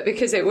 but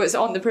because it was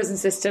on the prison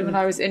system and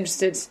I was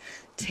interested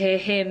to hear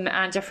him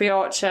and Jeffrey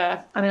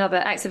Archer and another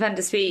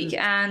ex-offender speak,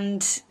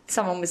 and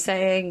someone was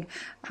saying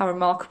how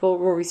remarkable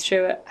Rory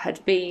Stewart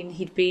had been.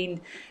 He'd been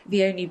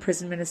the only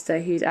prison minister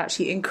who'd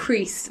actually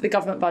increased the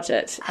government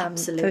budget for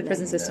the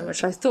prison system,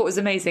 which I thought was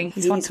amazing.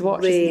 He's one to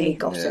watch, really isn't he?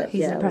 Got it.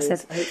 He's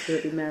impressive.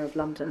 Hopefully he'll be Mayor of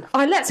London.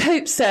 Let's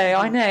hope so.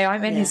 I know,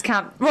 I'm in his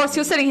camp. Ross,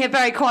 you're sitting here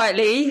very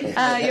quietly.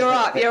 You're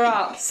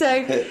up.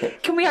 So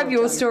can we have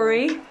your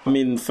story? I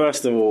mean,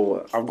 first of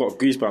all, I've got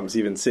goosebumps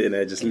even sitting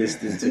there just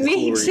listening to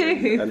Me Corey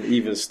too. and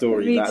Eva's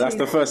story. That's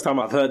the first time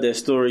I've heard their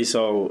story,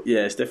 so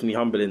yeah, it's definitely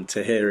humbling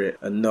to hear it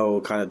and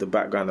know kind of the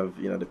background of,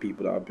 you know, the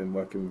people that I've been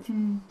working with.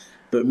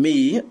 But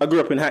me, I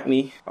grew up in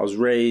Hackney. I was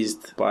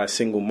raised by a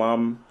single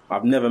mum.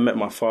 I've never met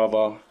my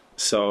father.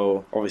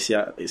 So obviously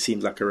it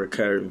seems like a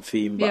recurring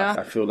theme, but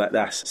I feel like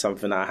that's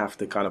something that I have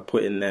to kind of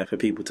put in there for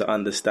people to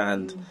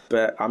understand.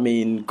 But I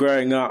mean,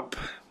 growing up,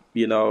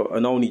 you know,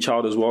 an only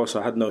child as well,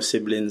 so I had no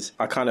siblings.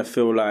 I kind of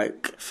feel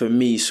like for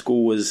me,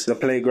 school was the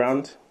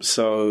playground.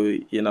 So,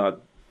 you know,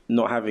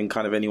 not having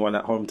kind of anyone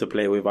at home to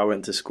play with, I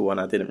went to school and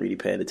I didn't really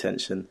pay any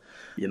attention.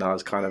 You know, I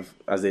was kind of,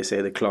 as they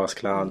say, the class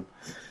clown.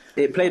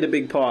 It played a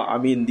big part. I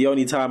mean, the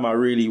only time I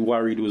really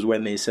worried was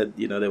when they said,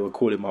 you know, they were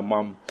calling my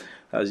mum.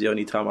 That was the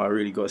only time I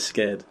really got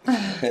scared. You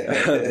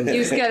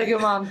were scared of your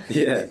mum?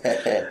 Yeah.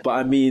 But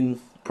I mean,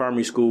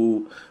 primary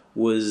school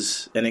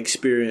was an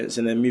experience,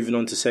 and then moving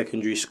on to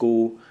secondary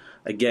school,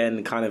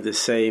 Again, kind of the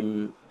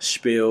same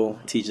spiel.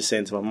 Teacher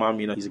saying to my mum,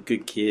 he's a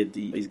good kid.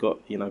 He's got,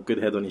 good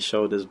head on his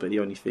shoulders. But the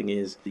only thing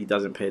is he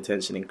doesn't pay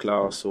attention in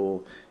class,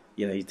 or,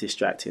 he's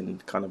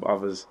distracting kind of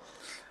others.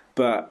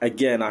 But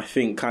again, I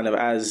think kind of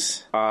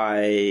as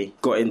I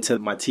got into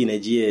my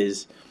teenage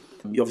years,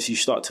 you obviously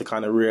start to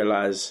kind of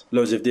realise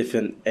loads of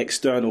different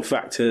external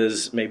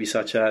factors, maybe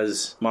such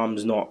as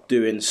mum's not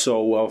doing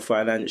so well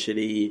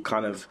financially,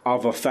 kind of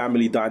other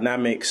family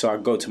dynamics. So I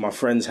go to my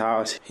friend's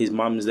house, his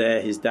mum's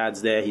there, his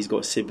dad's there, he's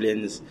got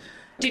siblings.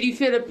 Did you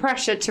feel the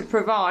pressure to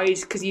provide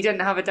because you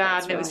didn't have a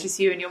dad and it was just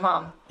you and your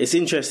mum? It's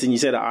interesting you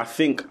said that. I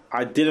think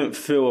I didn't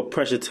feel a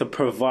pressure to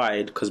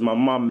provide because my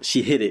mum,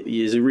 she hid it.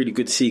 It's a really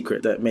good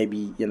secret that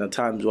maybe,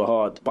 times were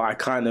hard. But I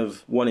kind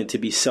of wanted to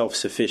be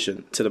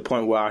self-sufficient to the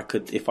point where I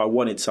could, if I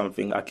wanted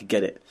something, I could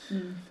get it.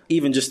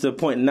 Even just to the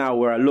point now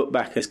where I look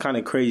back, it's kind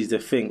of crazy to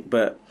think,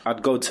 but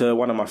I'd go to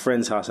one of my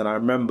friend's house and I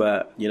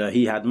remember,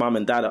 he had mum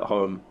and dad at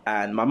home.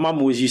 And my mum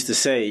always used to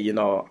say,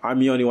 I'm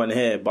the only one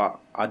here, but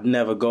I'd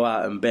never go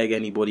out and beg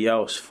anybody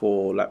else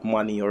for like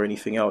money or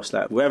anything else.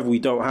 Like wherever we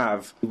don't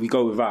have, we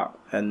go without.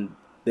 And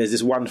there's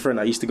this one friend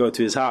I used to go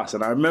to his house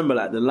and I remember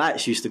like the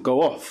lights used to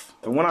go off.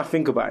 And when I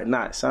think about it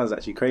now, it sounds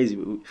actually crazy,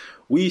 but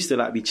we used to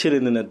like be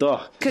chilling in the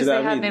dark. Because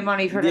they had no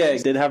money for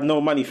electricity. Yeah, they'd have no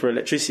money for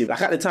electricity.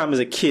 Like at the time as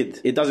a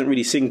kid, it doesn't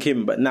really sink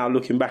in, but now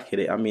looking back at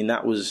it, I mean,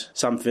 that was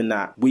something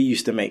that we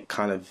used to make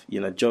kind of,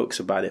 jokes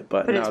about it.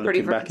 But now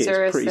looking back at it,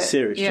 it's pretty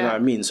serious, you know what I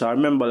mean? So I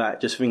remember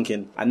like just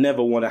thinking, I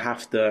never want to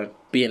have to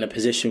be in a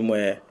position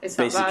where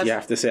basically you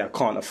have to say I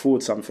can't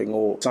afford something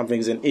or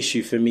something's an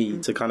issue for me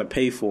to kind of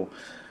pay for.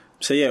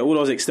 So yeah, all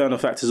those external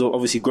factors,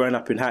 obviously growing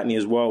up in Hackney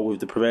as well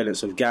with the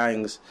prevalence of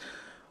gangs.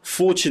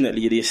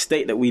 Fortunately, the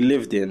estate that we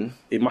lived in,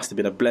 it must have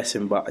been a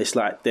blessing, but it's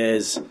like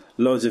there's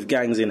loads of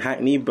gangs in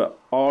Hackney, but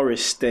our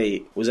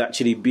estate was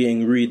actually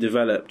being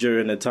redeveloped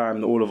during the time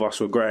that all of us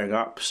were growing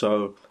up.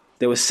 So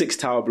there were 6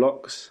 tower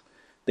blocks.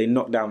 They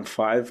knocked down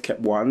 5,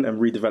 kept 1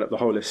 and redeveloped the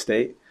whole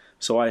estate.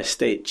 So our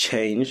estate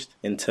changed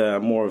into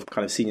more of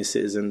kind of senior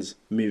citizens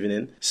moving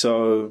in.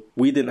 So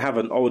we didn't have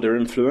an older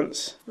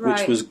influence,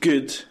 which was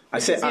good.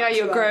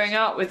 You're growing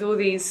up with all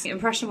these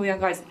impressionable young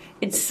guys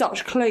in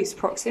such close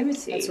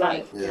proximity. That's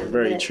right. Yeah,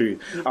 very true.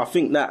 I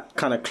think that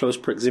kind of close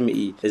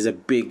proximity is a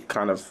big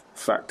kind of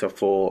factor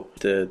for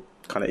the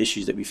kind of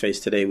issues that we face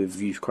today with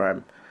youth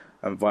crime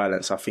and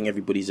violence. I think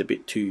everybody's a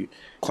bit too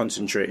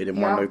concentrated in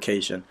one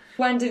location.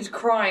 When did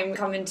crime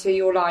come into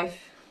your life?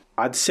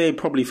 I'd say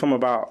probably from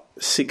about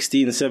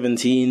 16,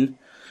 17.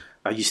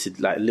 I used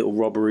to like little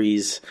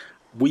robberies.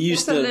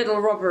 What's a little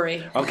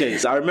robbery? Okay,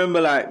 so I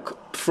remember like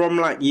from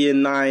like year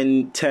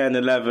 9, 10,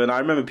 11, I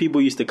remember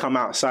people used to come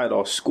outside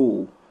our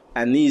school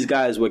and these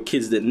guys were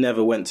kids that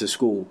never went to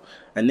school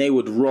and they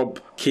would rob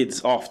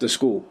kids after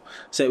school.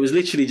 So it was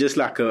literally just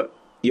like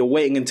you're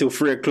waiting until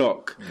 3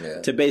 o'clock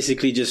to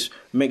basically just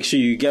make sure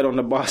you get on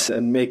the bus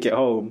and make it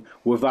home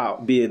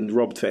without being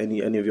robbed for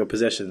any of your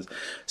possessions.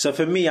 So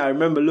for me, I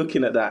remember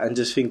looking at that and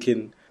just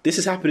thinking, this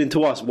is happening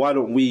to us. Why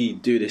don't we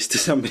do this to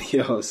somebody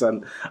else?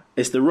 And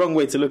it's the wrong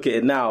way to look at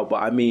it now.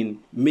 But I mean,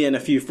 me and a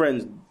few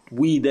friends,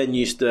 we then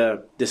used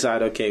to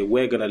decide, okay,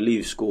 we're going to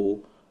leave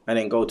school and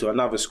then go to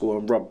another school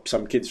and rob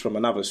some kids from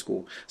another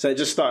school. So it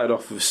just started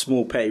off with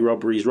small petty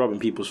robberies, robbing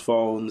people's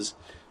phones,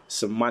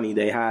 some money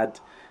they had.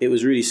 It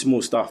was really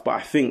small stuff, but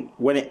I think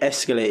when it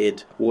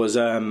escalated was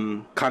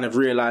kind of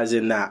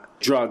realising that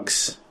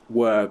drugs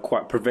were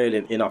quite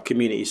prevalent in our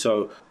community.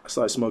 So I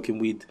started smoking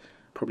weed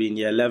probably in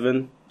year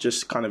 11,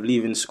 just kind of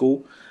leaving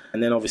school,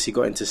 and then obviously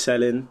got into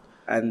selling.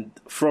 And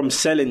from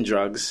selling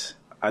drugs,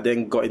 I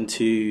then got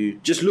into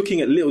just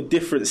looking at little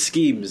different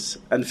schemes.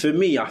 And for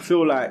me, I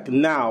feel like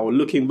now,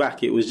 looking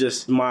back, it was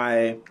just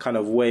my kind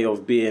of way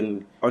of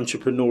being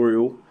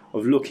entrepreneurial,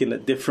 of looking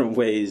at different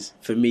ways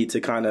for me to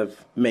kind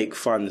of make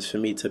funds, for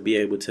me to be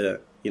able to,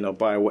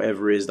 buy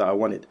whatever it is that I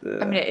wanted.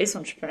 I mean, it is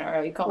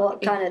entrepreneurial. You can't.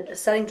 What kind of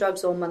selling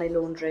drugs or money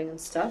laundering and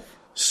stuff?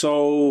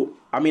 So,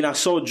 I mean, I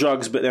sold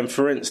drugs, but then,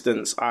 for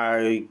instance,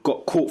 I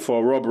got caught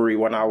for a robbery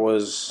when I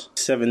was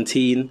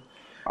 17.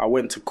 I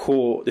went to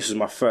court. This was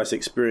my first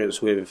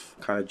experience with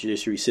kind of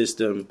judiciary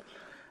system.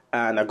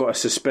 And I got a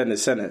suspended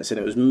sentence, and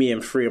it was me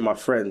and 3 of my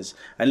friends.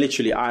 And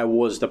literally, I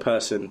was the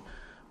person.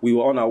 We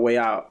were on our way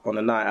out, on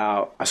a night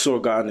out. I saw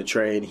a guy on the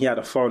train. He had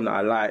a phone that I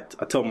liked.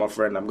 I told my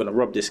friend, I'm going to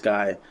rob this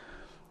guy.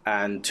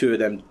 And 2 of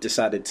them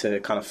decided to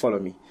kind of follow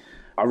me.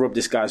 I robbed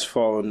this guy's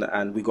phone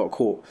and we got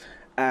caught.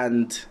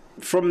 And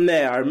from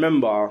there, I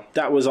remember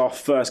that was our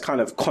first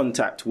kind of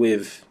contact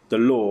with the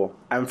law.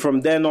 And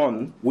from then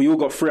on, we all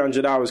got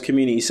 300 hours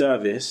community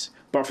service.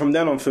 But from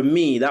then on, for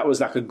me, that was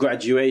like a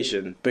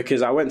graduation,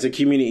 because I went to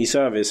community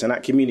service, and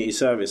at community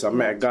service, I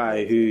met a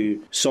guy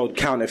who sold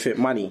counterfeit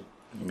money.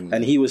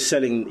 And he was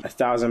selling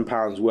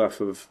 £1,000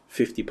 worth of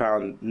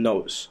 £50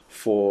 notes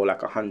for like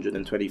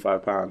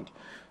 £125.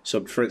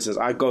 So, for instance,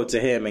 I go to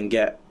him and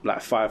get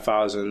like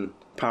 5,000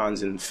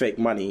 £100 in fake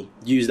money,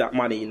 use that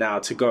money now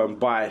to go and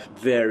buy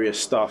various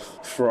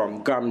stuff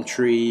from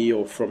Gumtree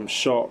or from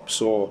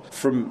shops or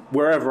from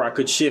wherever I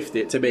could shift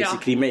it to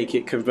basically make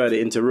it, convert it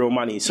into real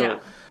money. So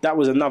that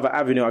was another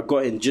avenue I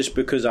got in just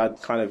because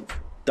I'd kind of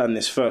done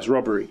this first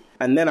robbery.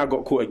 And then I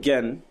got caught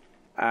again,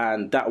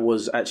 and that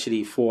was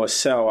actually for a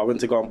sale. I went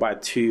to go and buy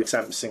 2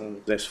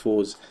 Samsung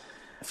S4s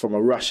from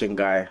a Russian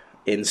guy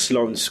in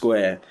Sloane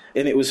Square.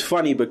 And it was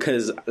funny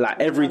because like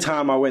every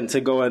time I went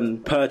to go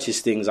and purchase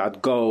things,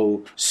 I'd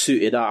go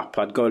suited up,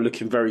 I'd go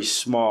looking very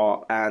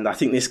smart. And I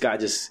think this guy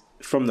just,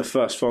 from the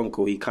first phone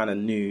call, he kind of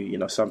knew, you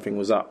know, something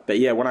was up. But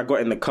yeah, when I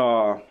got in the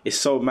car, it's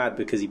so mad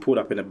because he pulled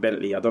up in a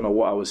Bentley. I don't know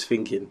what I was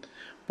thinking,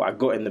 but I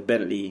got in the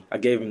Bentley, I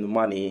gave him the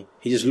money.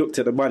 He just looked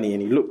at the money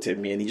and he looked at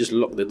me and he just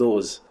locked the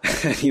doors.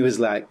 And he was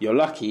like, "You're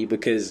lucky,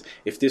 because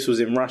if this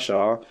was in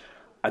Russia,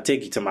 I'd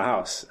take you to my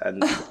house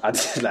and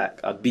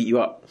I'd beat you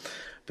up."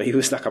 But he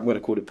was like, "I'm going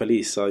to call the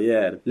police." So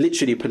yeah,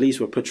 literally police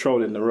were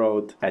patrolling the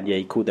road, and yeah,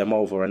 he called them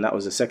over, and that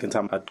was the second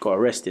time I got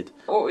arrested.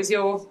 What was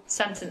your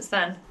sentence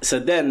then? So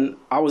then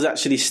I was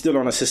actually still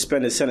on a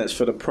suspended sentence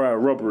for the prior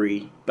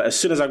robbery, but as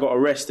soon as I got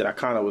arrested, I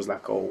kind of was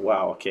like, oh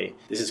wow, okay,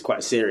 this is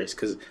quite serious,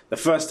 because the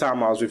first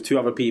time I was with 2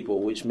 other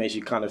people, which makes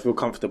you kind of feel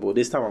comfortable.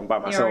 This time I'm by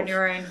myself. You're on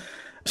your own.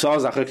 So I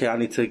was like, okay, I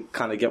need to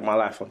kind of get my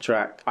life on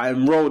track. I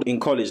enrolled in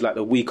college like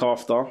the week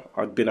after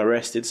I'd been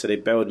arrested, so they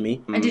bailed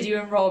me. And did you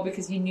enroll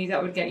because you knew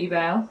that would get you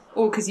bail,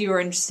 or because you were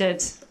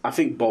interested? I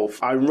think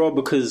both. I enrolled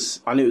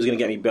because I knew it was going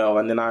to get me bail,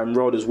 and then I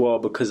enrolled as well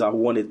because I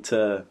wanted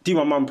to do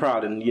my mum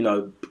proud and, you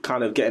know,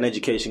 kind of get an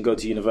education, go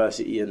to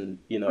university and,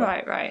 you know,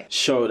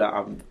 show that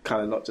I'm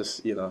kind of not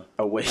just, you know,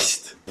 a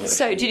waste.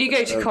 So did you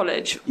go to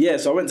college? Yeah,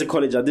 so I went to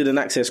college. I did an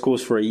access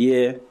course for a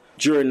year.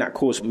 During that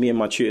course, me and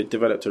my tutor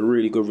developed a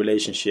really good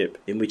relationship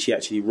in which he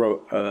actually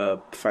wrote a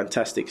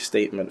fantastic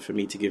statement for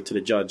me to give to the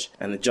judge.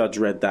 And the judge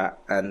read that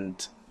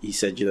and he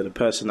said, you know, the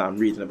person that I'm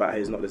reading about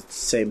here is not the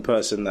same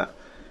person that,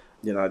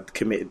 you know,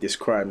 committed this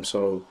crime.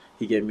 So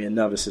he gave me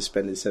another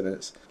suspended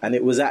sentence. And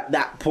it was at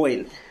that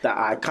point that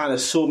I kind of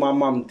saw my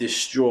mum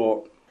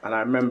distraught. And I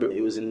remember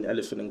it was in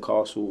Elephant and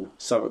Castle,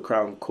 Southwark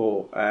Crown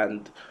Court.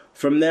 And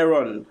from there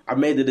on, I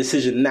made the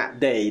decision that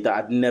day that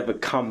I'd never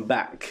come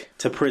back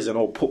to prison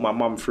or put my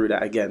mum through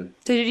that again.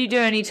 So did you do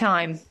any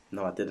time?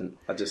 No, I didn't.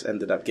 I just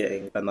ended up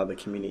getting another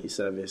community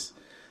service,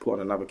 put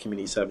on another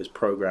community service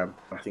program.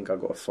 I think I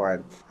got a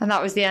fine. And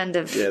that was the end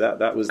of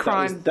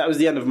crime? That was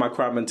the end of my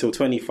crime until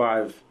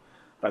 25.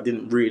 I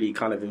didn't really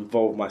kind of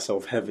involve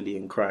myself heavily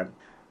in crime.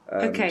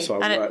 So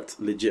I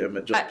worked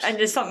legitimate jobs. And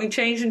did something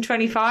change in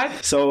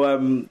 25? So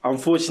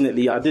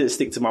unfortunately, I didn't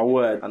stick to my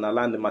word and I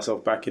landed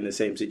myself back in the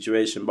same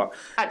situation. But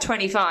at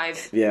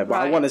 25? Yeah, but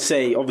I want to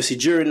say, obviously,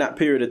 during that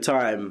period of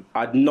time,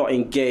 I'd not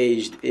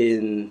engaged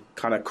in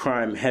kind of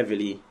crime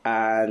heavily,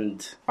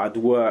 and I'd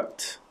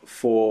worked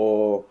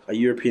for a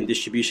European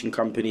distribution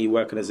company,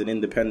 working as an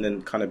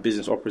independent kind of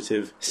business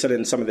operative,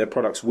 selling some of their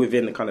products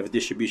within the kind of a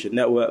distribution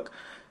network.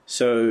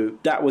 So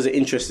that was an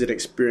interesting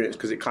experience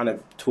because it kind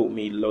of taught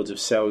me loads of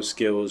sales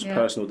skills,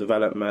 personal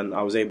development.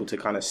 I was able to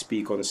kind of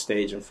speak on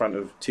stage in front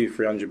of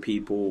 200-300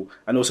 people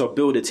and also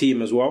build a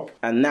team as well.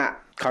 And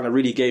that kind of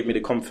really gave me the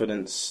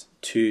confidence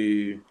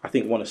to, I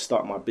think, want to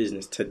start my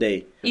business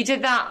today. You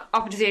did that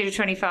up until the age of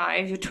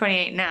 25. You're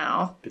 28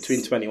 now.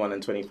 Between 21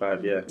 and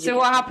 25, yeah. So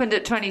what happened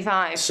at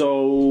 25?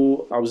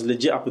 So I was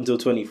legit up until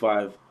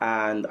 25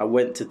 and I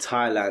went to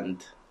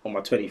Thailand on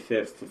my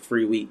 25th for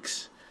 3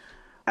 weeks.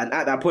 And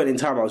at that point in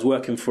time, I was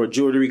working for a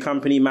jewellery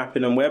company,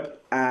 Mappin and Webb.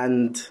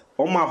 And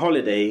on my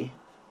holiday,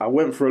 I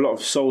went for a lot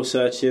of soul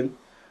searching.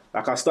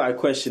 Like, I started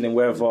questioning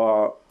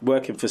whether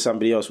working for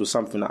somebody else was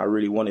something that I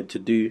really wanted to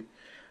do,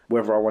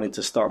 whether I wanted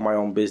to start my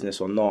own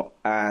business or not.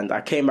 And I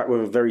came back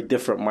with a very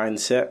different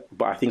mindset,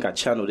 but I think I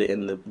channeled it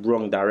in the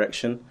wrong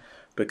direction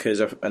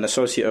because of an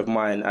associate of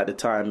mine at the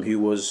time who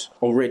was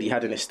already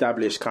had an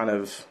established kind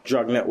of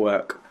drug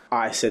network.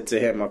 I said to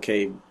him,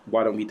 okay,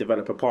 why don't we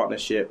develop a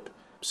partnership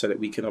so that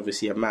we can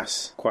obviously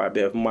amass quite a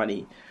bit of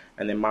money.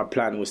 And then my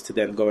plan was to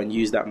then go and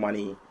use that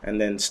money and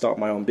then start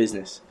my own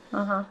business.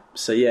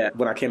 So yeah,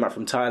 when I came back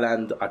from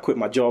Thailand, I quit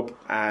my job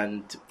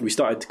and we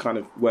started to kind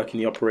of work in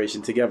the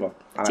operation together.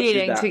 And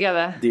Dealing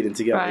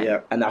together, right. Yeah.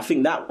 And I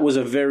think that was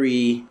a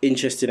very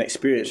interesting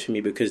experience for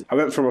me because I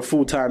went from a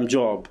full-time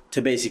job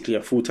to basically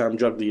a full-time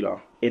drug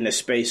dealer in the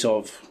space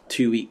of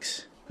 2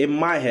 weeks. In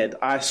my head,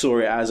 I saw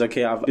it as,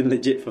 okay, I've been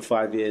legit for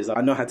 5 years.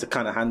 I know how to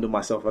kind of handle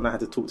myself. I know how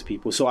to talk to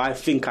people. So I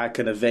think I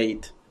can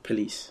evade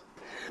police.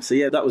 So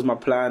yeah, that was my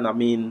plan. I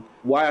mean,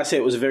 why I say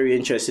it was a very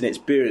interesting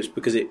experience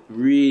because it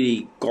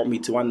really got me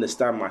to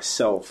understand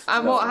myself.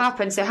 And what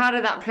happened? So how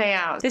did that play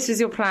out? This was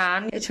your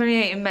plan. You're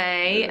 28 in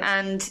May,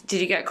 and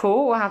did you get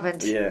caught? What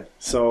happened? Yeah,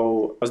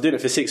 so I was doing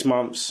it for 6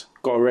 months,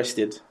 got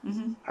arrested,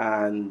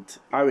 and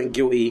I went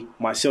guilty.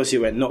 My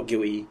associate went not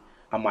guilty.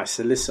 And my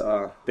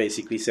solicitor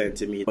basically said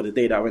to me, on the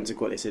day that I went to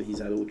court, they said he's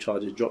had all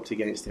charges dropped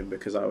against him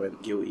because I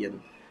went guilty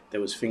and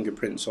there was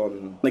fingerprints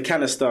on the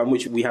canister in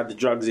which we had the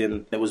drugs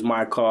in. It was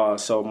my car,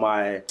 so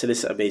my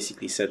solicitor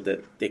basically said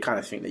that they kind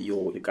of think that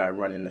you're the guy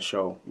running the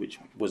show, which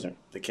wasn't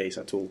the case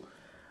at all.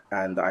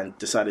 and I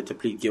decided to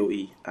plead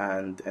guilty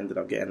and ended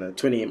up getting a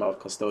 28-month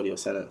custodial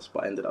sentence,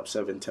 but ended up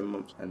serving 10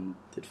 months and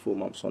did 4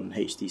 months on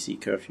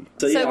HTC curfew.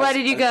 So where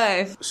did you go?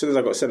 As soon as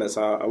I got sentenced,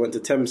 I went to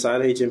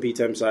Thameside, HMP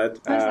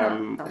Thameside.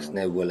 That's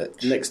near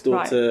Woolwich. Next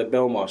door to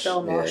Belmarsh.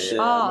 Belmarsh.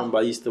 Yeah. I remember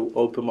I used to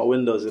open my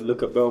windows and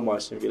look at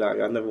Belmarsh and be like,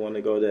 I never want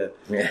to go there.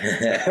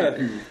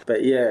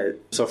 But yeah,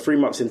 so 3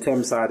 months in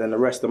Thameside, and the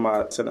rest of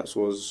my sentence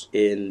was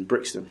in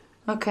Brixton.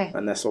 Okay.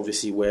 And that's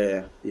obviously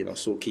where,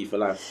 saw Key for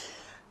Life.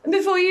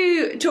 Before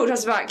you talk to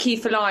us about Key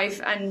for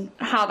Life and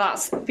how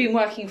that's been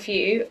working for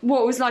you,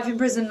 what was life in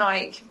prison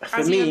like?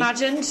 As you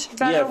imagined?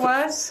 Better or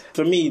worse?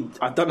 For me,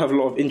 I'd done have a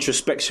lot of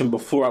introspection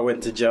before I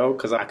went to jail,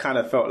 because I kind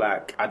of felt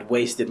like I'd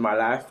wasted my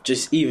life.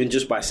 Even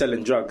just by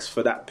selling drugs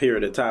for that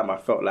period of time, I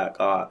felt like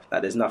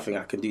there's nothing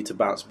I can do to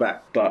bounce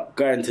back. But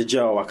going to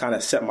jail, I kind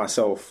of set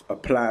myself a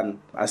plan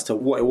as to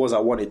what it was I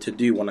wanted to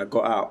do when I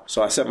got out.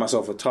 So I set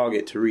myself a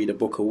target to read a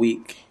book a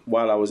week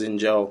while I was in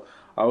jail.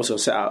 I also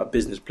set out a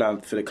business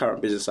plan for the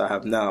current business I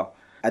have now.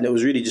 And it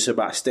was really just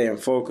about staying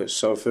focused.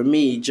 So for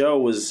me, jail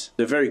was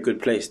a very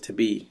good place to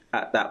be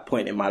at that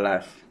point in my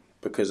life,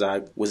 because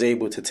I was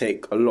able to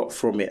take a lot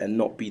from it and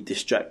not be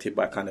distracted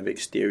by kind of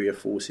exterior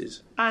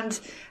forces. And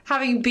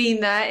having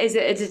been there, is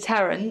it a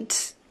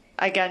deterrent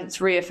against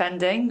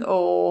reoffending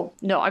or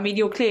not? I mean,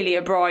 you're clearly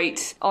a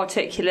bright,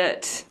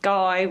 articulate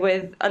guy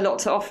with a lot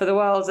to offer the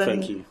world,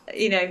 and Thank you.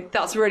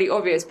 That's really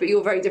obvious, but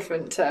you're very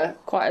different to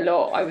quite a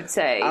lot, I would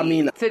say. I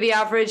mean, for the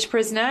average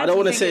prisoner, I don't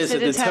want to say it's a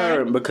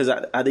deterrent, because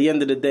at the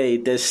end of the day,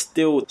 there's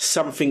still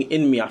something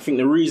in me. I think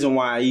the reason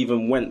why I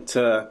even went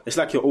to, it's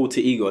like your alter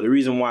ego, the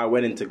reason why I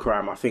went into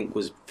crime, I think,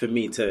 was for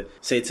me to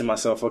say to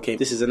myself, okay,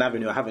 this is an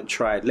avenue I haven't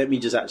tried, let me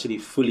just actually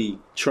fully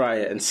try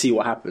it and see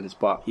what happens.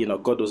 But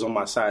God was on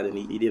my side, and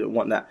he didn't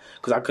want that,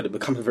 because I could have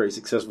become a very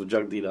successful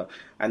drug dealer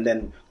and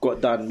then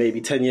got done maybe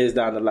 10 years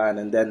down the line,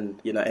 and then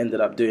ended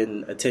up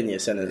doing a 10-year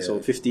sentence or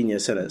 15-year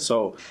sentence.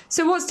 So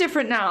what's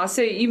different now?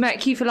 So you met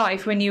Key for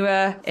Life when you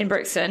were in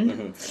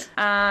Brixton,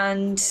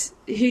 and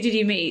who did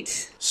you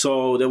meet?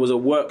 So there was a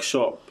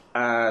workshop,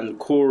 and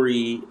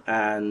Corey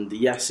and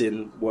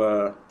Yasin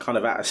were kind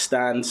of at a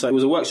stand. So it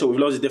was a workshop with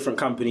loads of different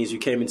companies who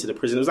came into the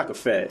prison. It was like a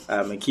fair,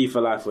 and Key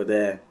for Life were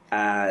there,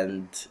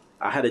 and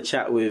I had a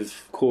chat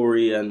with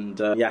Corey and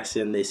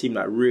Yasin. They seemed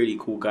like really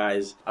cool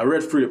guys. I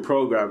read through the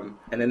program,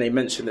 and then they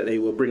mentioned that they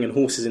were bringing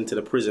horses into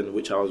the prison,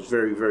 which I was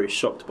very, very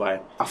shocked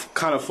by. I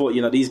kind of thought,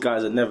 these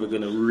guys are never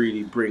going to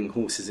really bring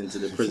horses into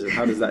the prison.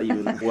 How does that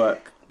even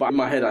work? But in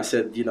my head, I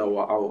said,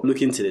 what, I'll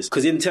look into this.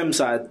 Because in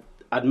Thameside,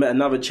 I'd met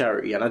another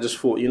charity, and I just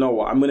thought,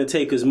 what, I'm going to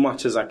take as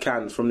much as I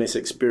can from this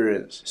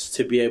experience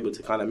to be able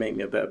to kind of make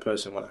me a better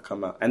person when I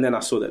come out. And then I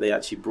saw that they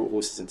actually brought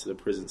horses into the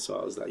prison, so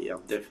I was like,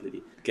 I'm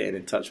definitely getting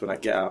in touch when I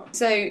get out.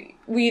 So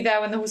were you there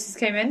when the horses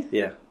came in?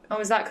 Yeah. Oh,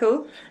 was that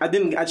cool? I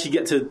didn't actually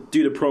get to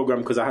do the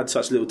program because I had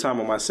such little time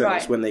on my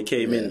sentence when they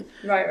came in.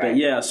 Right. But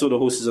yeah, I saw the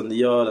horses on the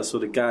yard, I saw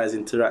the guys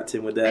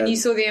interacting with them. And you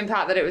saw the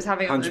impact that it was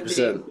having on them?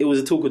 100%. It was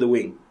a talk of the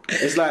wing.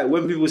 It's like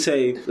when people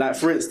say, like,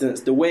 for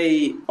instance, the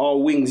way our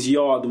wing's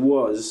yard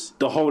was,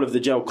 the whole of the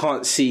jail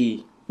can't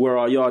see where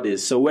our yard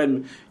is. So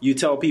when you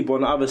tell people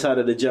on the other side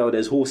of the jail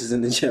there's horses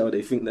in the jail,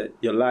 they think that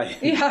you're lying.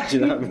 Yeah. Do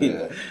you know what I mean?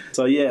 Yeah.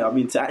 So yeah,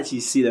 to actually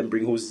see them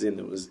bring horses in,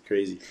 it was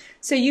crazy.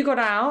 So you got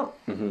out.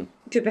 Mm-hmm.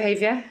 Good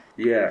behaviour.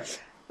 Yeah.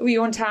 Were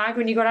you on tag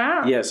when you got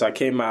out? Yeah, so I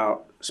came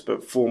out,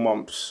 spent 4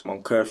 months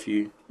on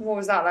curfew. What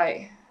was that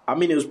like?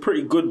 It was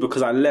pretty good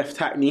because I left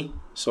Hackney.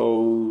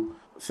 So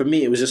for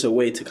me, it was just a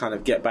way to kind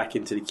of get back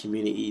into the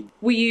community.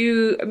 Were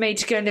you made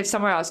to go and live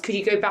somewhere else? Could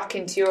you go back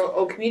into your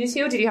old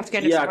community, or did you have to go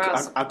and live somewhere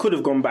else? I could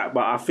have gone back,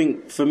 but I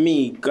think for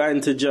me,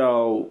 going to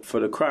jail for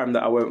the crime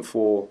that I went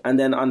for, and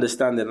then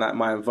understanding like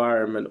my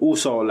environment,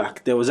 also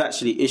like there was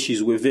actually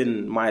issues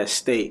within my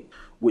estate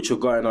which were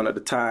going on at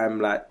the time.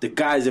 Like the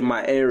guys in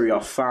my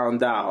area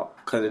found out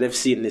because they've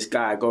seen this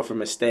guy go from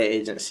a estate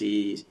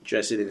agency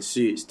dressing in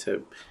suits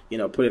to,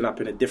 pulling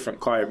up in a different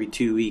car every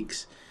 2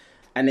 weeks.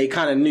 And they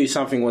kind of knew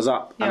something was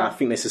up, and I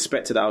think they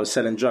suspected that I was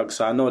selling drugs.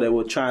 So I know they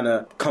were trying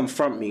to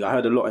confront me. I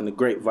heard a lot in the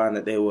grapevine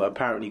that they were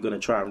apparently going to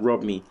try and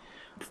rob me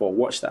for a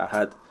watch that I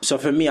had. So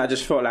for me, I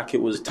just felt like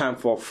it was time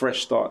for a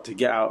fresh start to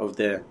get out of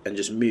there and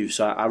just move.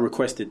 So I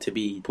requested to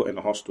be put in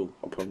a hostel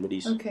upon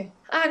release. Okay.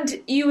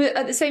 And you were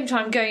at the same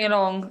time going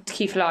along to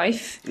Key for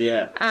Life.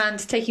 Yeah. And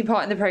taking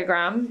part in the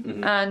programme.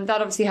 Mm-hmm. And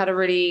that obviously had a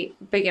really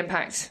big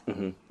impact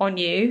on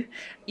you.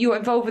 You're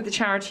involved with the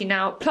charity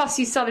now. Plus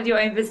you started your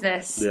own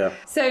business. Yeah.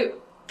 So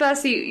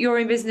firstly, your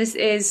own business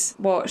is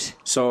what?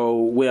 So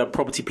we're a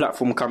property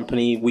platform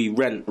company. We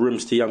rent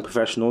rooms to young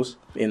professionals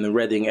in the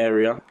Reading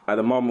area. At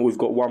the moment, we've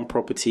got one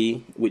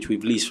property which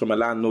we've leased from a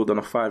landlord on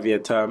a 5-year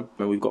term,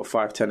 and we've got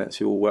 5 tenants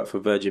who all work for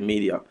Virgin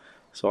Media.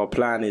 So our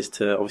plan is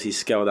to obviously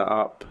scale that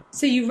up.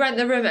 So you rent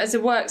the room as a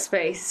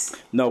workspace?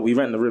 No, we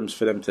rent the rooms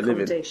for them to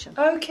live in.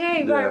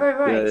 Okay,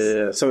 right.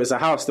 Yeah. So it's a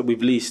house that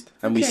we've leased,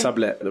 and we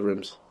sublet the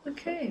rooms.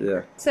 Okay.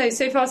 Yeah.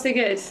 So far so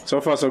good? So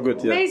far so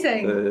good, yeah.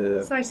 Amazing.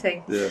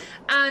 Exciting. Yeah.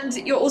 And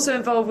you're also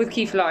involved with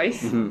Key for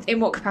Life.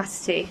 In what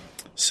capacity?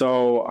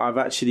 So I've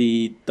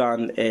actually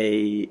done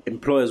a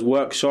employers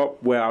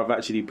workshop where I've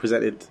actually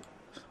presented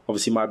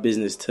obviously my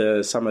business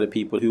to some of the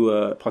people who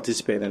are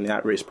participating in the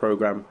at-risk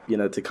program, you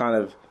know, to kind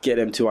of get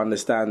them to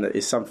understand that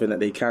it's something that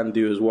they can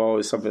do as well,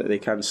 it's something that they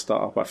can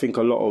start up. I think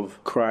a lot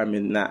of crime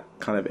in that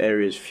kind of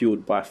area is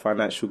fueled by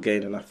financial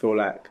gain, and I feel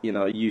like, you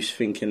know, youth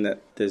thinking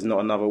that there's not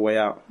another way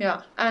out.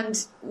 Yeah.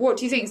 And what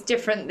do you think is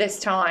different this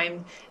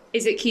time?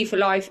 Is it Key for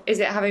Life? Is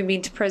it having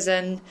been to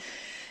prison?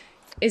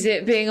 Is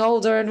it being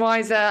older and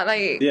wiser?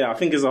 Yeah, I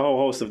think it's a whole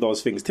host of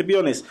those things. To be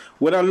honest,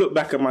 when I look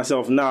back at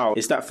myself now,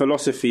 it's that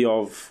philosophy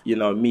of, you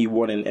know, me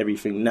wanting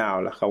everything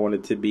now. Like I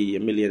wanted to be a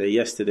millionaire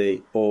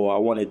yesterday, or I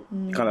wanted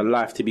kind of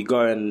life to be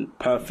going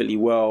perfectly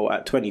well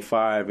at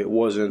 25. It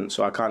wasn't,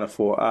 so I kind of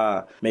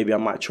thought, maybe I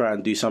might try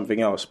and do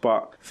something else.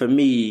 But for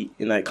me,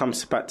 you know, it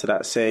comes back to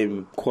that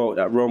same quote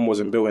that Rome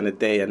wasn't built in a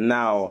day. And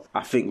now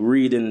I think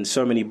reading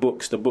so many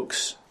books, the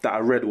books that I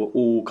read were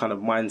all kind of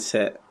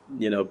mindset,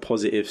 you know,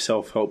 positive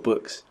self-help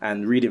books,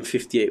 and reading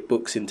 58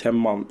 books in 10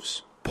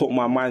 months put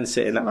my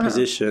mindset in that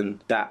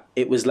position that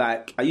it was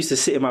like I used to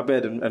sit in my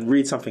bed and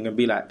read something and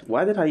be like,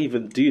 why did I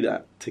even do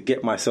that to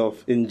get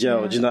myself in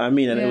jail? Do you know what I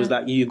mean? And it was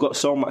like, you've got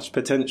so much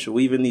potential.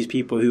 Even these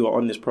people who are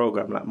on this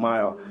program, like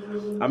Maya,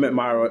 I met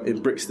Maya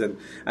in Brixton,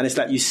 and it's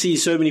like you see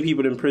so many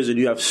people in prison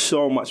who have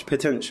so much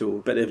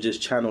potential, but they've just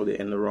channeled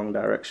it in the wrong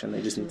direction.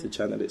 They just need to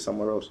channel it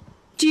somewhere else.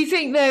 Do you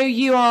think, though,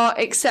 you are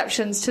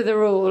exceptions to the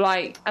rule?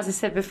 Like, as I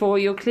said before,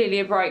 you're clearly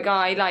a bright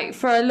guy. Like,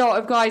 for a lot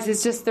of guys,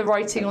 it's just the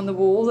writing on the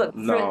wall.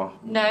 No?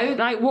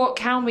 Like, what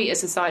can we as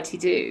society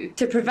do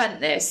to prevent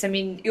this? I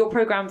mean, your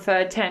programme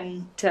for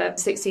 10 to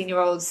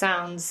 16-year-olds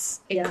sounds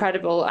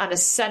incredible and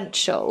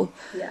essential.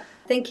 Yeah.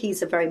 I think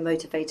he's a very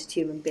motivated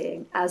human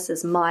being, as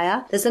is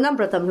Maya. There's a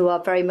number of them who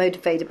are very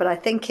motivated, but I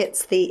think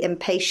it's the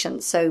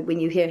impatience. So when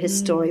you hear his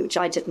story, which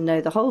I didn't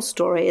know the whole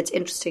story, it's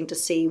interesting to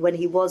see when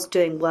he was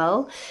doing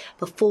well,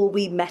 before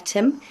we met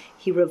him,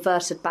 he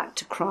reverted back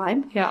to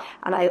crime. Yeah.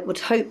 And I would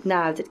hope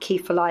now that Key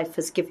for Life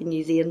has given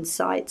you the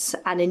insights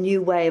and a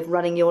new way of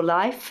running your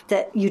life,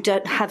 that you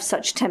don't have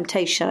such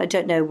temptation. I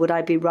don't know, would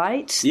I be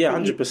right? Yeah,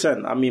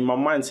 100%. I mean, my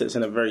mindset's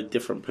in a very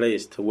different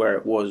place to where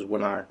it was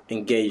when I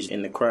engaged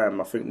in the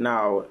crime. I think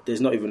now there's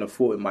not even a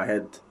thought in my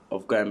head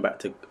of going back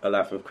to a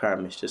life of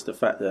crime. It's just the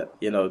fact that,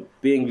 you know,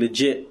 being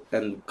legit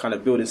and kind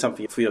of building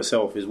something for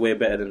yourself is way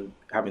better than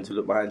having to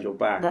look behind your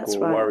back. That's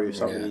or worry if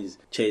somebody's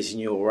chasing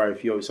you, or worry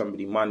if you owe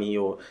somebody money,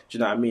 or, do you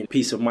know what I mean?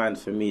 Peace of mind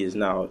for me is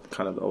now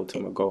kind of the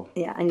ultimate goal.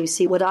 Yeah, and you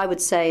see, what I would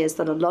say is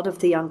that a lot of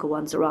the younger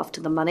ones are after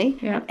the money.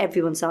 And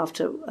everyone's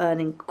after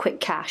earning quick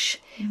cash,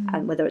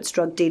 and whether it's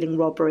drug dealing,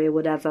 robbery or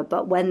whatever.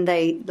 But when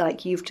they,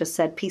 like you've just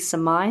said, peace of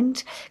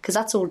mind, because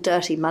that's all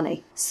dirty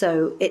money.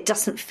 So it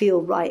doesn't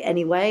feel right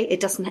anyway. It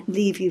doesn't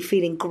leave you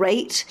feeling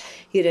great.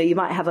 You know, you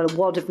might have a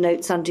wad of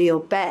notes under your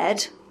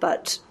bed,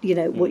 but, you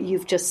know, what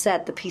you've just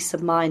said, the peace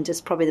of mind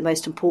is probably the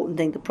most important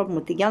thing. The problem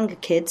with the younger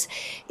kids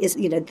is,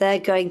 you know, they're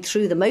going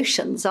through the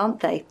motions, aren't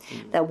they?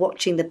 They're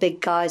watching the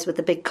big guys with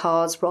the big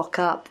cars rock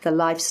up, the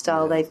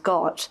lifestyle they've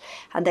got,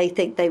 and they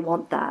think they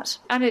want that.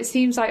 And it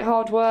seems like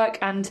hard work,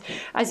 and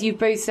as you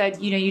both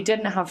said, you know, you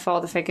didn't have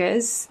father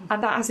figures,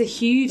 and that has a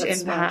huge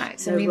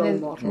impact. No role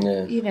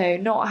model. You know,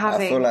 not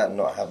having... I feel like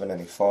not having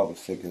any father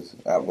figures.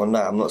 Well,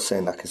 no, I'm not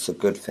saying like it's a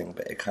good thing,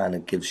 but it kind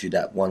of gives you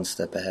that one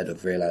step ahead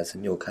of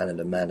realising you're kind of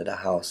the man of the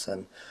house,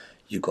 and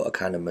you got to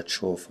kind of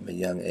mature from a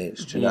young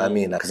age. Do you know what I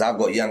mean? Because I've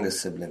got younger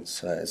siblings,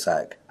 so it's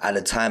like, at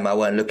the time I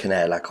weren't looking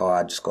at it like, oh,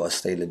 I just got to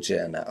stay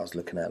legit, and that I was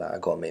looking at it like, I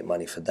got to make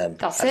money for them.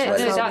 That's it.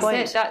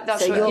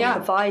 That's so you're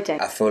providing.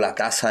 I feel like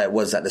that's how it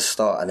was at the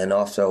start, and then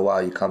after a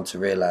while you come to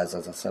realise,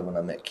 as I said when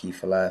I met Key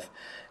for Life,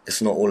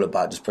 it's not all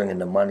about just bringing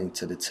the money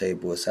to the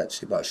table. It's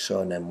actually about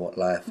showing them what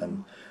life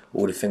and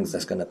all the things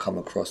that's going to come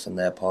across in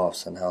their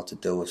paths and how to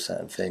deal with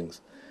certain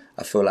things.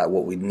 I feel like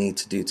what we need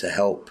to do to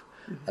help,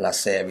 and I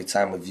say every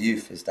time with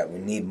youth, is that we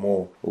need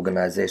more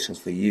organisations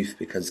for youth,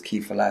 because Key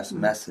for Life's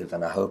massive,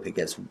 and I hope it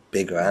gets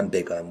bigger and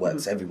bigger and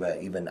works everywhere,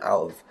 even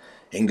out of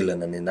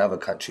England and in other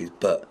countries.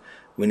 But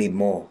we need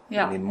more. We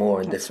need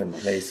more in different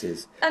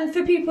places. And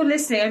for people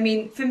listening, I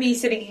mean, for me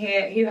sitting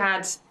here who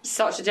had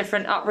such a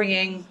different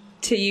upbringing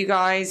to you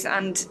guys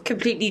and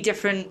completely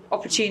different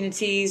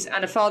opportunities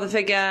and a father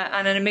figure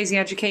and an amazing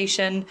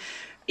education,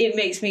 it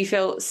makes me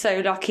feel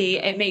so lucky.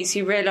 It makes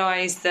you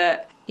realise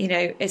that, you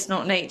know, it's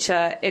not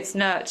nature, it's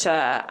nurture,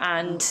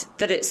 and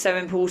that it's so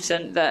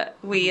important that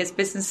we as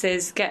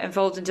businesses get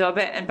involved and do our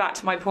bit. And back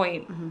to my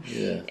point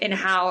in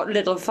how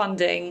little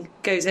funding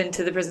goes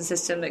into the prison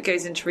system, that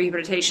goes into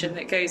rehabilitation,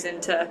 that goes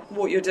into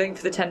what you're doing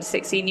for the 10 to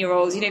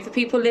 16-year-olds. You know, for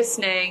people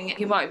listening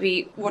who might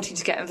be wanting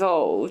to get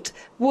involved,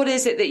 what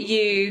is it that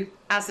you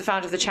as the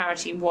founder of the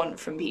charity, want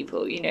from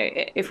people? You know,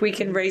 if we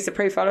can raise the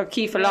profile of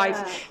Key for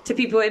Life to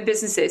people in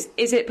businesses,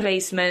 is it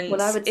placements?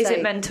 Well, I would is say,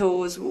 it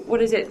mentors?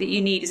 What is it that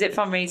you need? Is it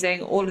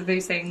fundraising? All of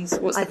those things?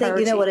 What's the I think,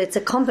 priority? you know what, it's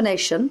a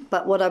combination,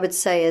 but what I would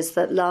say is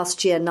that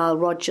last year Nile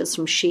Rodgers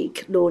from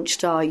Chic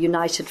launched our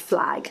United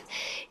Flag.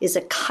 Is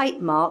a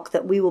kite mark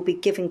that we will be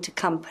giving to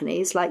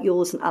companies like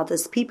yours and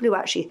others, people who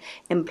actually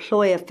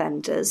employ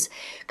offenders,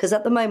 because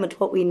at the moment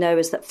what we know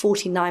is that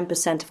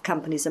 49% of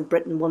companies in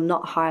Britain will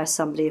not hire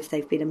somebody if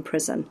they've been in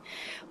prison.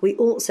 We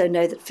also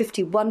know that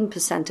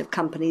 51% of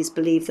companies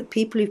believe that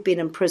people who've been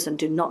in prison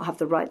do not have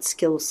the right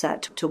skill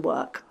set to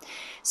work.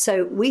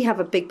 So we have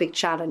a big, big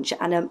challenge.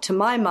 And to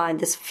my mind,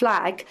 this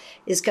flag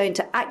is going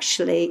to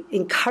actually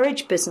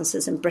encourage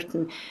businesses in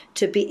Britain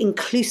to be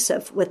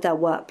inclusive with their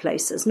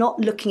workplaces, not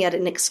looking at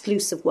an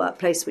exclusive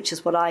workplace, which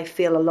is what I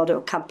feel a lot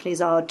of companies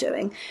are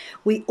doing.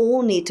 We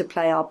all need to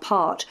play our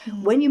part.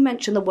 When you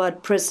mention the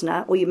word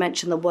prisoner or you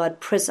mention the word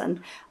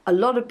prison, a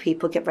lot of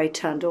people get very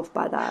turned off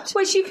by that.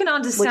 Which you can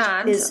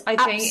understand, Which is I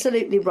think.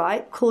 Absolutely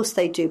right. Of course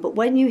they do. But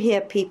when you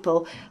hear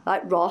people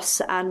like Ross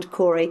and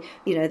Corey,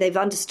 you know, they've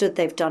understood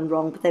they've done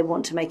wrong, but they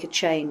want to make a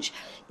change.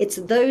 It's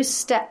those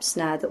steps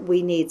now that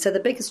we need. So the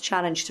biggest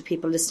challenge to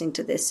people listening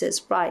to this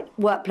is, right,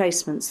 work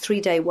placements,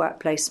 3-day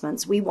work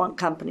placements. We want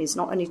companies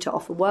not only to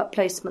offer work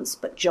placements,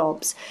 but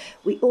jobs.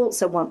 We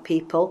also want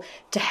people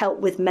to help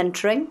with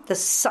mentoring.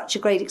 There's such a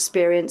great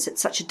experience.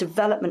 It's such a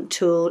development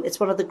tool. It's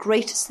one of the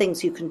greatest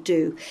things you can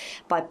do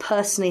by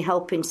personally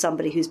helping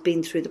somebody who's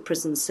been through the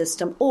prison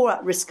system or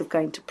at risk of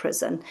going to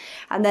prison.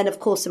 And then, of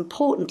course,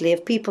 importantly,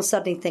 if people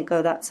suddenly think,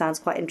 oh, that sounds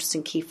quite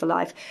interesting, Key for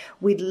Life,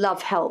 we'd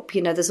love help.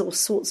 You know, there's all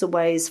sorts of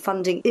ways.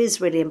 Funding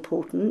is really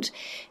important.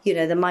 You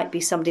know, there might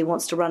be somebody who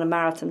wants to run a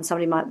marathon,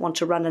 somebody might want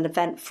to run an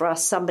event for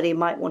us, somebody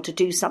might want to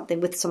do something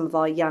with some of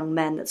our young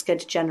men that's going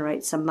to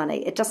generate some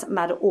money. It doesn't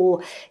matter,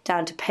 all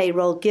down to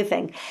payroll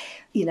giving.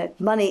 You know,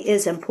 money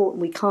is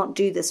important. We can't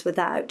do this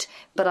without.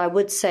 But I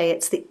would say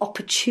it's the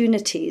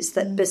opportunities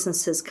that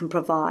businesses can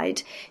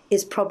provide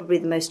is probably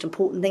the most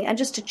important thing. And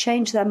just to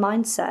change their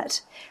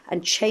mindset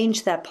and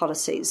change their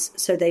policies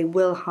so they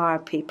will hire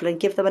people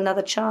and give them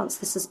another chance.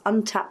 This is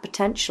untapped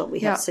potential we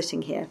have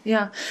sitting here.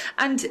 Yeah.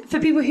 And for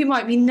people who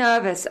might be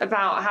nervous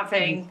about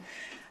having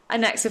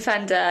an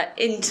ex-offender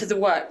into the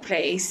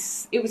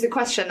workplace, it was a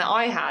question that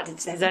I had.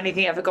 Has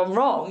anything ever gone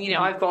wrong? You know,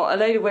 I've got a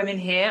load of women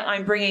here.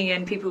 I'm bringing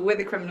in people with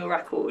a criminal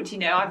record. You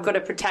know, I've got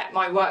to protect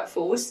my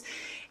workforce.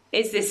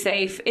 Is this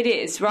safe? It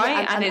is,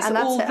 right? Yeah, and it's and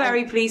all it.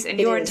 very police, and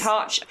you're in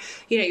touch.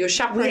 You know, you're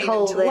chaperoning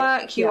them to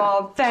work. You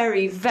are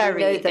very,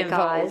 very involved.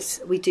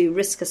 Guys, we do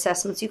risk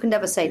assessments. You can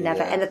never say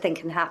never. Anything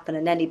can happen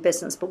in any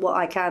business. But what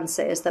I can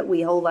say is that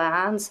we hold their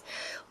hands.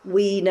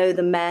 We know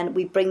the men.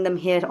 We bring them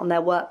here on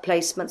their work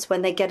placements.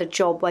 When they get a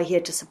job, we're here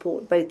to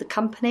support both the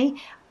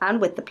company and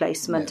with the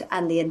placement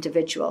and the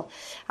individual.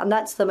 And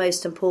that's the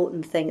most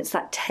important thing. It's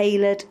that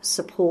tailored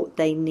support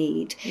they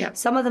need. Yeah.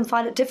 Some of them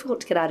find it difficult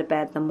to get out of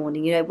bed in the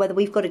morning. You know, whether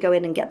we've got to go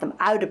in and get them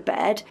out of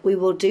bed, we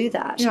will do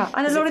that. Yeah,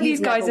 and a lot of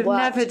these guys have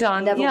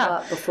never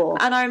worked before.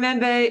 And I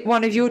remember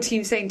one of your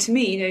team saying to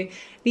me, you know,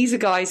 these are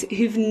guys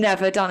who've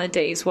never done a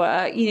day's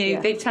work. You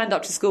know, they've turned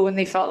up to school when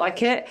they felt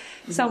like it.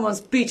 Someone's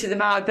booted them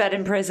out of bed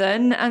in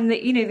prison, and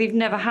you know, they've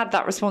never had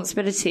that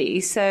responsibility.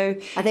 So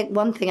I think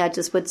one thing I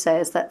just would say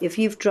is that if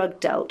you've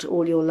drug dealt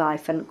all your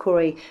life, and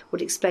Corey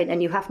would explain,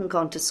 and you haven't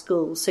gone to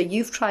school, so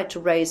you've tried to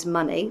raise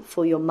money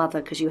for your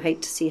mother because you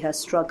hate to see her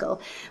struggle,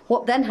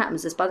 what then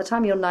happens is by the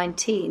time you're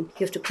 19,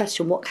 you have to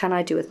question, what can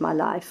I do with my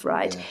life,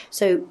 right? Yeah.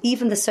 So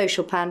even the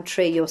social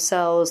pantry,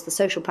 yourselves, the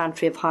social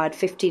pantry have hired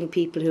 15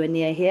 people who are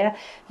near here.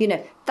 You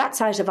know, that's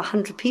out of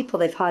 100 people,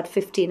 they've hired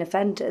 15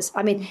 offenders.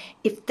 I mean,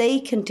 if they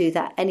can do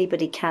that,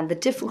 anybody can. The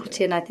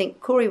difficulty, and I think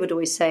Corey would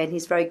always say, and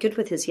he's very good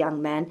with his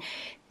young men,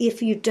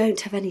 if you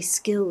don't have any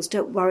skills,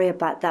 don't worry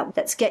about that.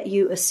 Let's get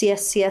you a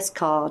CSCS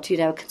card, you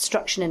know, a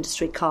construction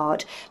industry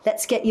card.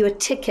 Let's get you a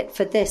ticket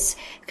for this,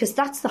 because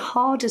that's the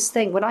hardest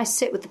thing. When I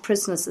sit with the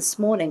prisoners this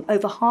morning,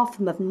 over half of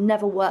them have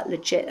never worked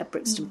legit at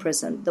Brixton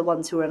Prison, the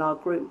ones who are in our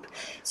group.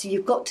 So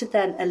you've got to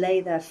then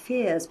allay their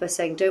fears by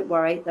saying, don't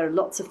worry, there are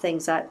lots of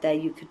things out there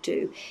you could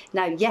do.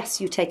 Now, yes,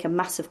 you take a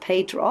massive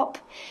pay drop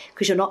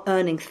because you're not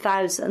earning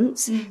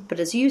thousands, but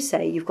as you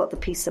say, you've got the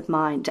peace of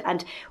mind.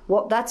 And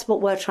that's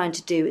what we're trying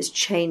to do, is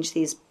change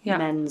these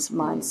men's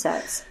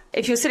mindsets.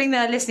 If you're sitting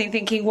there listening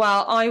thinking,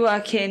 well, I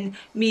work in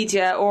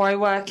media or I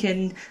work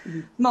in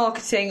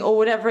marketing or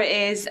whatever it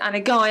is, and a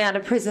guy out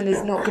of prison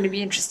is not going to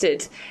be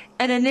interested,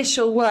 an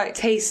initial work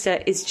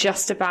taster is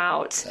just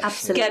about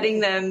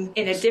getting them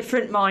in a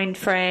different mind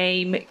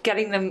frame,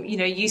 getting them, you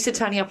know, used to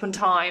turning up on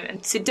time.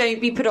 And so don't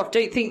be put off.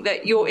 Don't think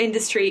that your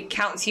industry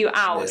counts you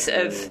out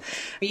of,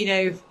 you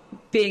know,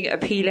 being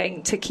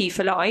appealing to Key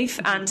for Life.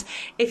 And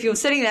if you're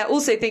sitting there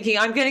also thinking,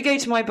 I'm going to go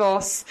to my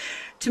boss,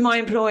 to my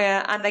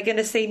employer, and they're going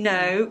to say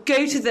no,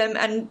 go to them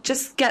and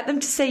just get them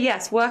to say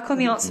yes. Work on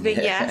the answer being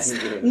yes,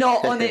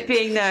 not on it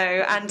being no.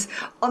 And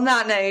on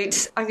that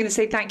note, I'm going to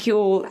say thank you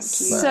all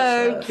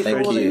so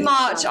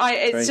much.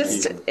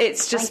 It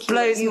just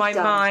blows my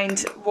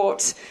mind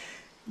what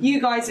you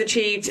guys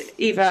achieved.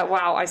 Eva,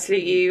 wow, I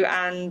salute you,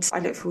 and I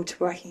look forward to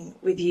working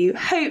with you,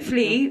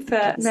 hopefully,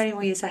 for many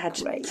more years ahead.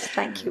 Great.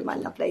 Thank you, my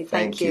lovely.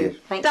 Thank you.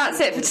 That's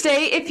it for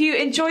today. If you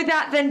enjoyed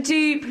that, then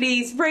do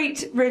please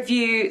rate,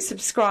 review,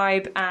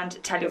 subscribe,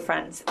 and tell your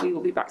friends. We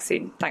will be back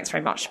soon. Thanks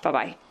very much.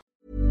 Bye-bye.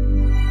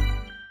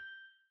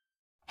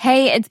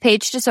 Hey, it's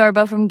Paige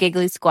DeSorbo from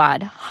Giggly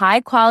Squad.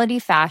 High quality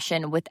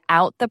fashion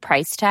without the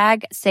price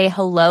tag. Say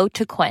hello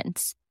to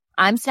Quince.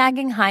 I'm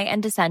snagging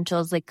high-end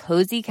essentials like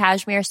cozy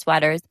cashmere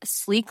sweaters,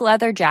 sleek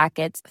leather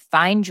jackets,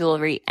 fine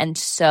jewelry, and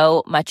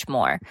so much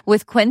more.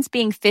 With Quince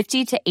being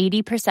 50 to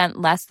 80%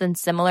 less than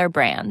similar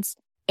brands.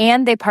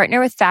 And they partner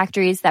with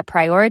factories that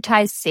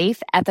prioritize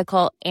safe,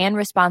 ethical, and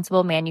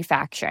responsible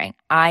manufacturing.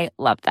 I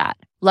love that.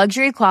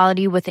 Luxury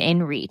quality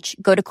within reach.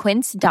 Go to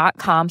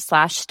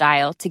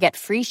quince.com/style to get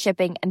free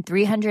shipping and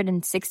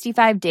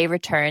 365-day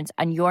returns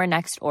on your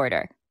next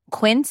order.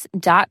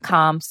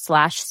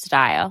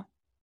 Quince.com/style.